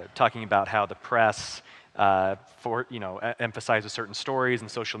 talking about how the press emphasizes certain stories and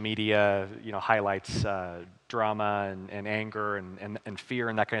social media, highlights drama and anger and fear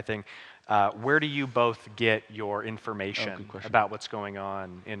and that kind of thing. Where do you both get your information about what's going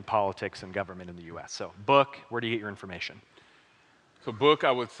on in politics and government in the U.S.? So, book, where do you get your information? So, book,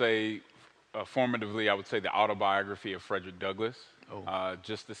 I would say, formatively, I would say the autobiography of Frederick Douglass,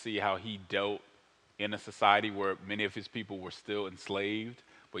 just to see how he dealt in a society where many of his people were still enslaved,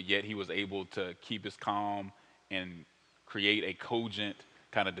 but yet he was able to keep his calm and create a cogent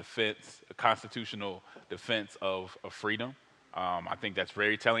kind of defense, a constitutional defense of freedom. I think that's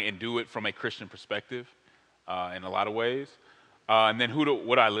very telling, and do it from a Christian perspective in a lot of ways. And then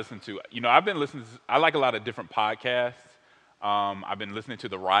what I listen to? I've been listening I like a lot of different podcasts. I've been listening to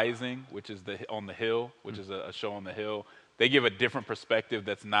The Rising, which is on the Hill, which is a show on the Hill. They give a different perspective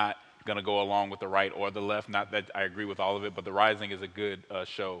that's not going to go along with the right or the left. Not that I agree with all of it, but The Rising is a good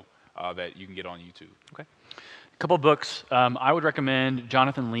show that you can get on YouTube. Okay. A couple of books. I would recommend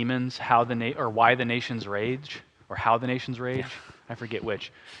Jonathan Leeman's Why the Nations Rage, or How the Nations Rage. Yeah. I forget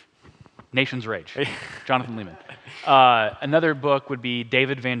which. Nations Rage. Jonathan Leeman. Another book would be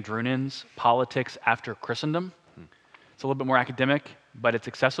David Van Drunen's Politics After Christendom. It's a little bit more academic, but it's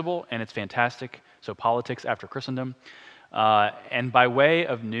accessible and it's fantastic. So Politics After Christendom. And by way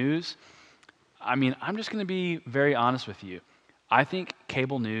of news, I mean, I'm just going to be very honest with you. I think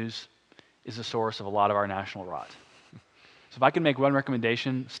cable news is the source of a lot of our national rot. So if I can make one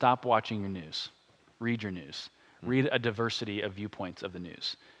recommendation, stop watching your news. Read your news. Read a diversity of viewpoints of the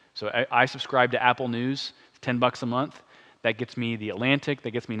news. So I subscribe to Apple News. It's $10 a month. That gets me The Atlantic.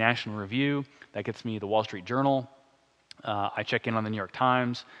 That gets me National Review. That gets me the Wall Street Journal. I check in on the New York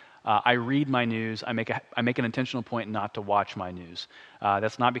Times. I read my news. I make an intentional point not to watch my news.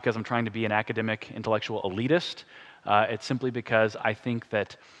 That's not because I'm trying to be an academic, intellectual elitist. It's simply because I think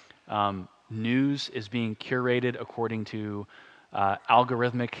that news is being curated according to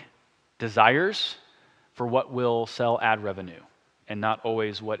algorithmic desires for what will sell ad revenue, and not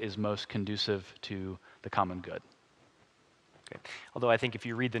always what is most conducive to the common good. Okay. Although I think if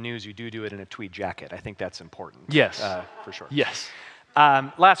you read the news, you do it in a tweed jacket. I think that's important. Yes. For sure. Yes.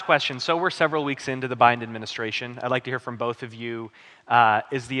 Last question. So we're several weeks into the Biden administration. I'd like to hear from both of you.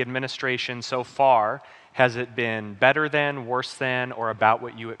 Is the administration so far, has it been better than, worse than, or about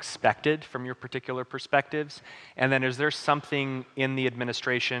what you expected from your particular perspectives? And then is there something in the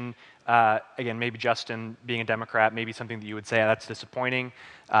administration, again, maybe Justin being a Democrat, maybe something that you would say, that's disappointing,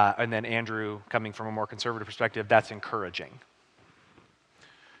 and then Andrew coming from a more conservative perspective, that's encouraging?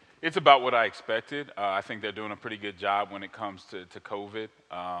 It's about what I expected. I think they're doing a pretty good job when it comes to COVID.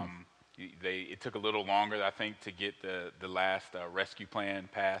 It took a little longer, I think, to get the last rescue plan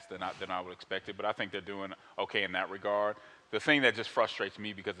passed than I would expect it, but I think they're doing okay in that regard. The thing that just frustrates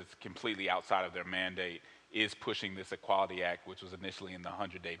me, because it's completely outside of their mandate, is pushing this Equality Act, which was initially in the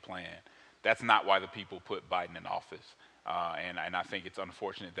 100-day plan. That's not why the people put Biden in office, and I think it's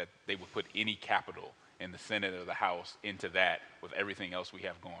unfortunate that they would put any capital in the Senate or the House into that with everything else we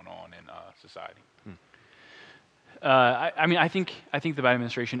have going on in society. I mean, I think the Biden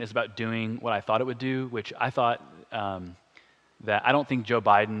administration is about doing what I thought it would do, which I thought that I don't think Joe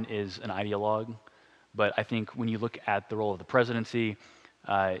Biden is an ideologue, but I think when you look at the role of the presidency,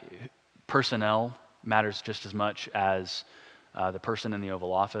 personnel matters just as much as the person in the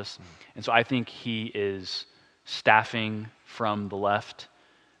Oval Office. And so I think he is staffing from the left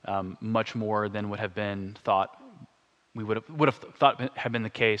much more than would have been thought. We would have thought had been the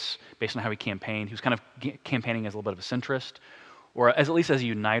case based on how he campaigned. He was kind of campaigning as a little bit of a centrist, or at least as a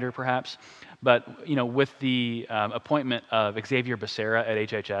uniter, perhaps. But with the appointment of Xavier Becerra at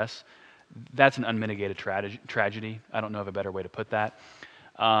HHS, that's an unmitigated tragedy. I don't know of a better way to put that.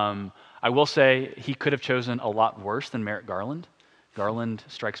 I will say he could have chosen a lot worse than Merrick Garland. Garland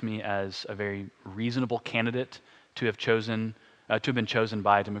strikes me as a very reasonable candidate to have been chosen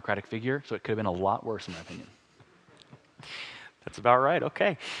by a Democratic figure. So it could have been a lot worse, in my opinion. That's about right.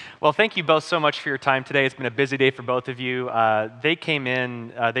 Okay. Well, thank you both so much for your time today. It's been a busy day for both of you. They came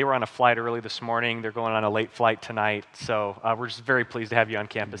in, they were on a flight early this morning. They're going on a late flight tonight. So we're just very pleased to have you on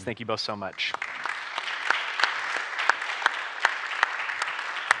campus. Thank you both so much.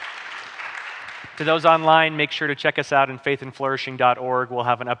 To those online, make sure to check us out on faithandflourishing.org. We'll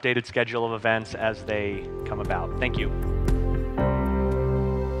have an updated schedule of events as they come about. Thank you.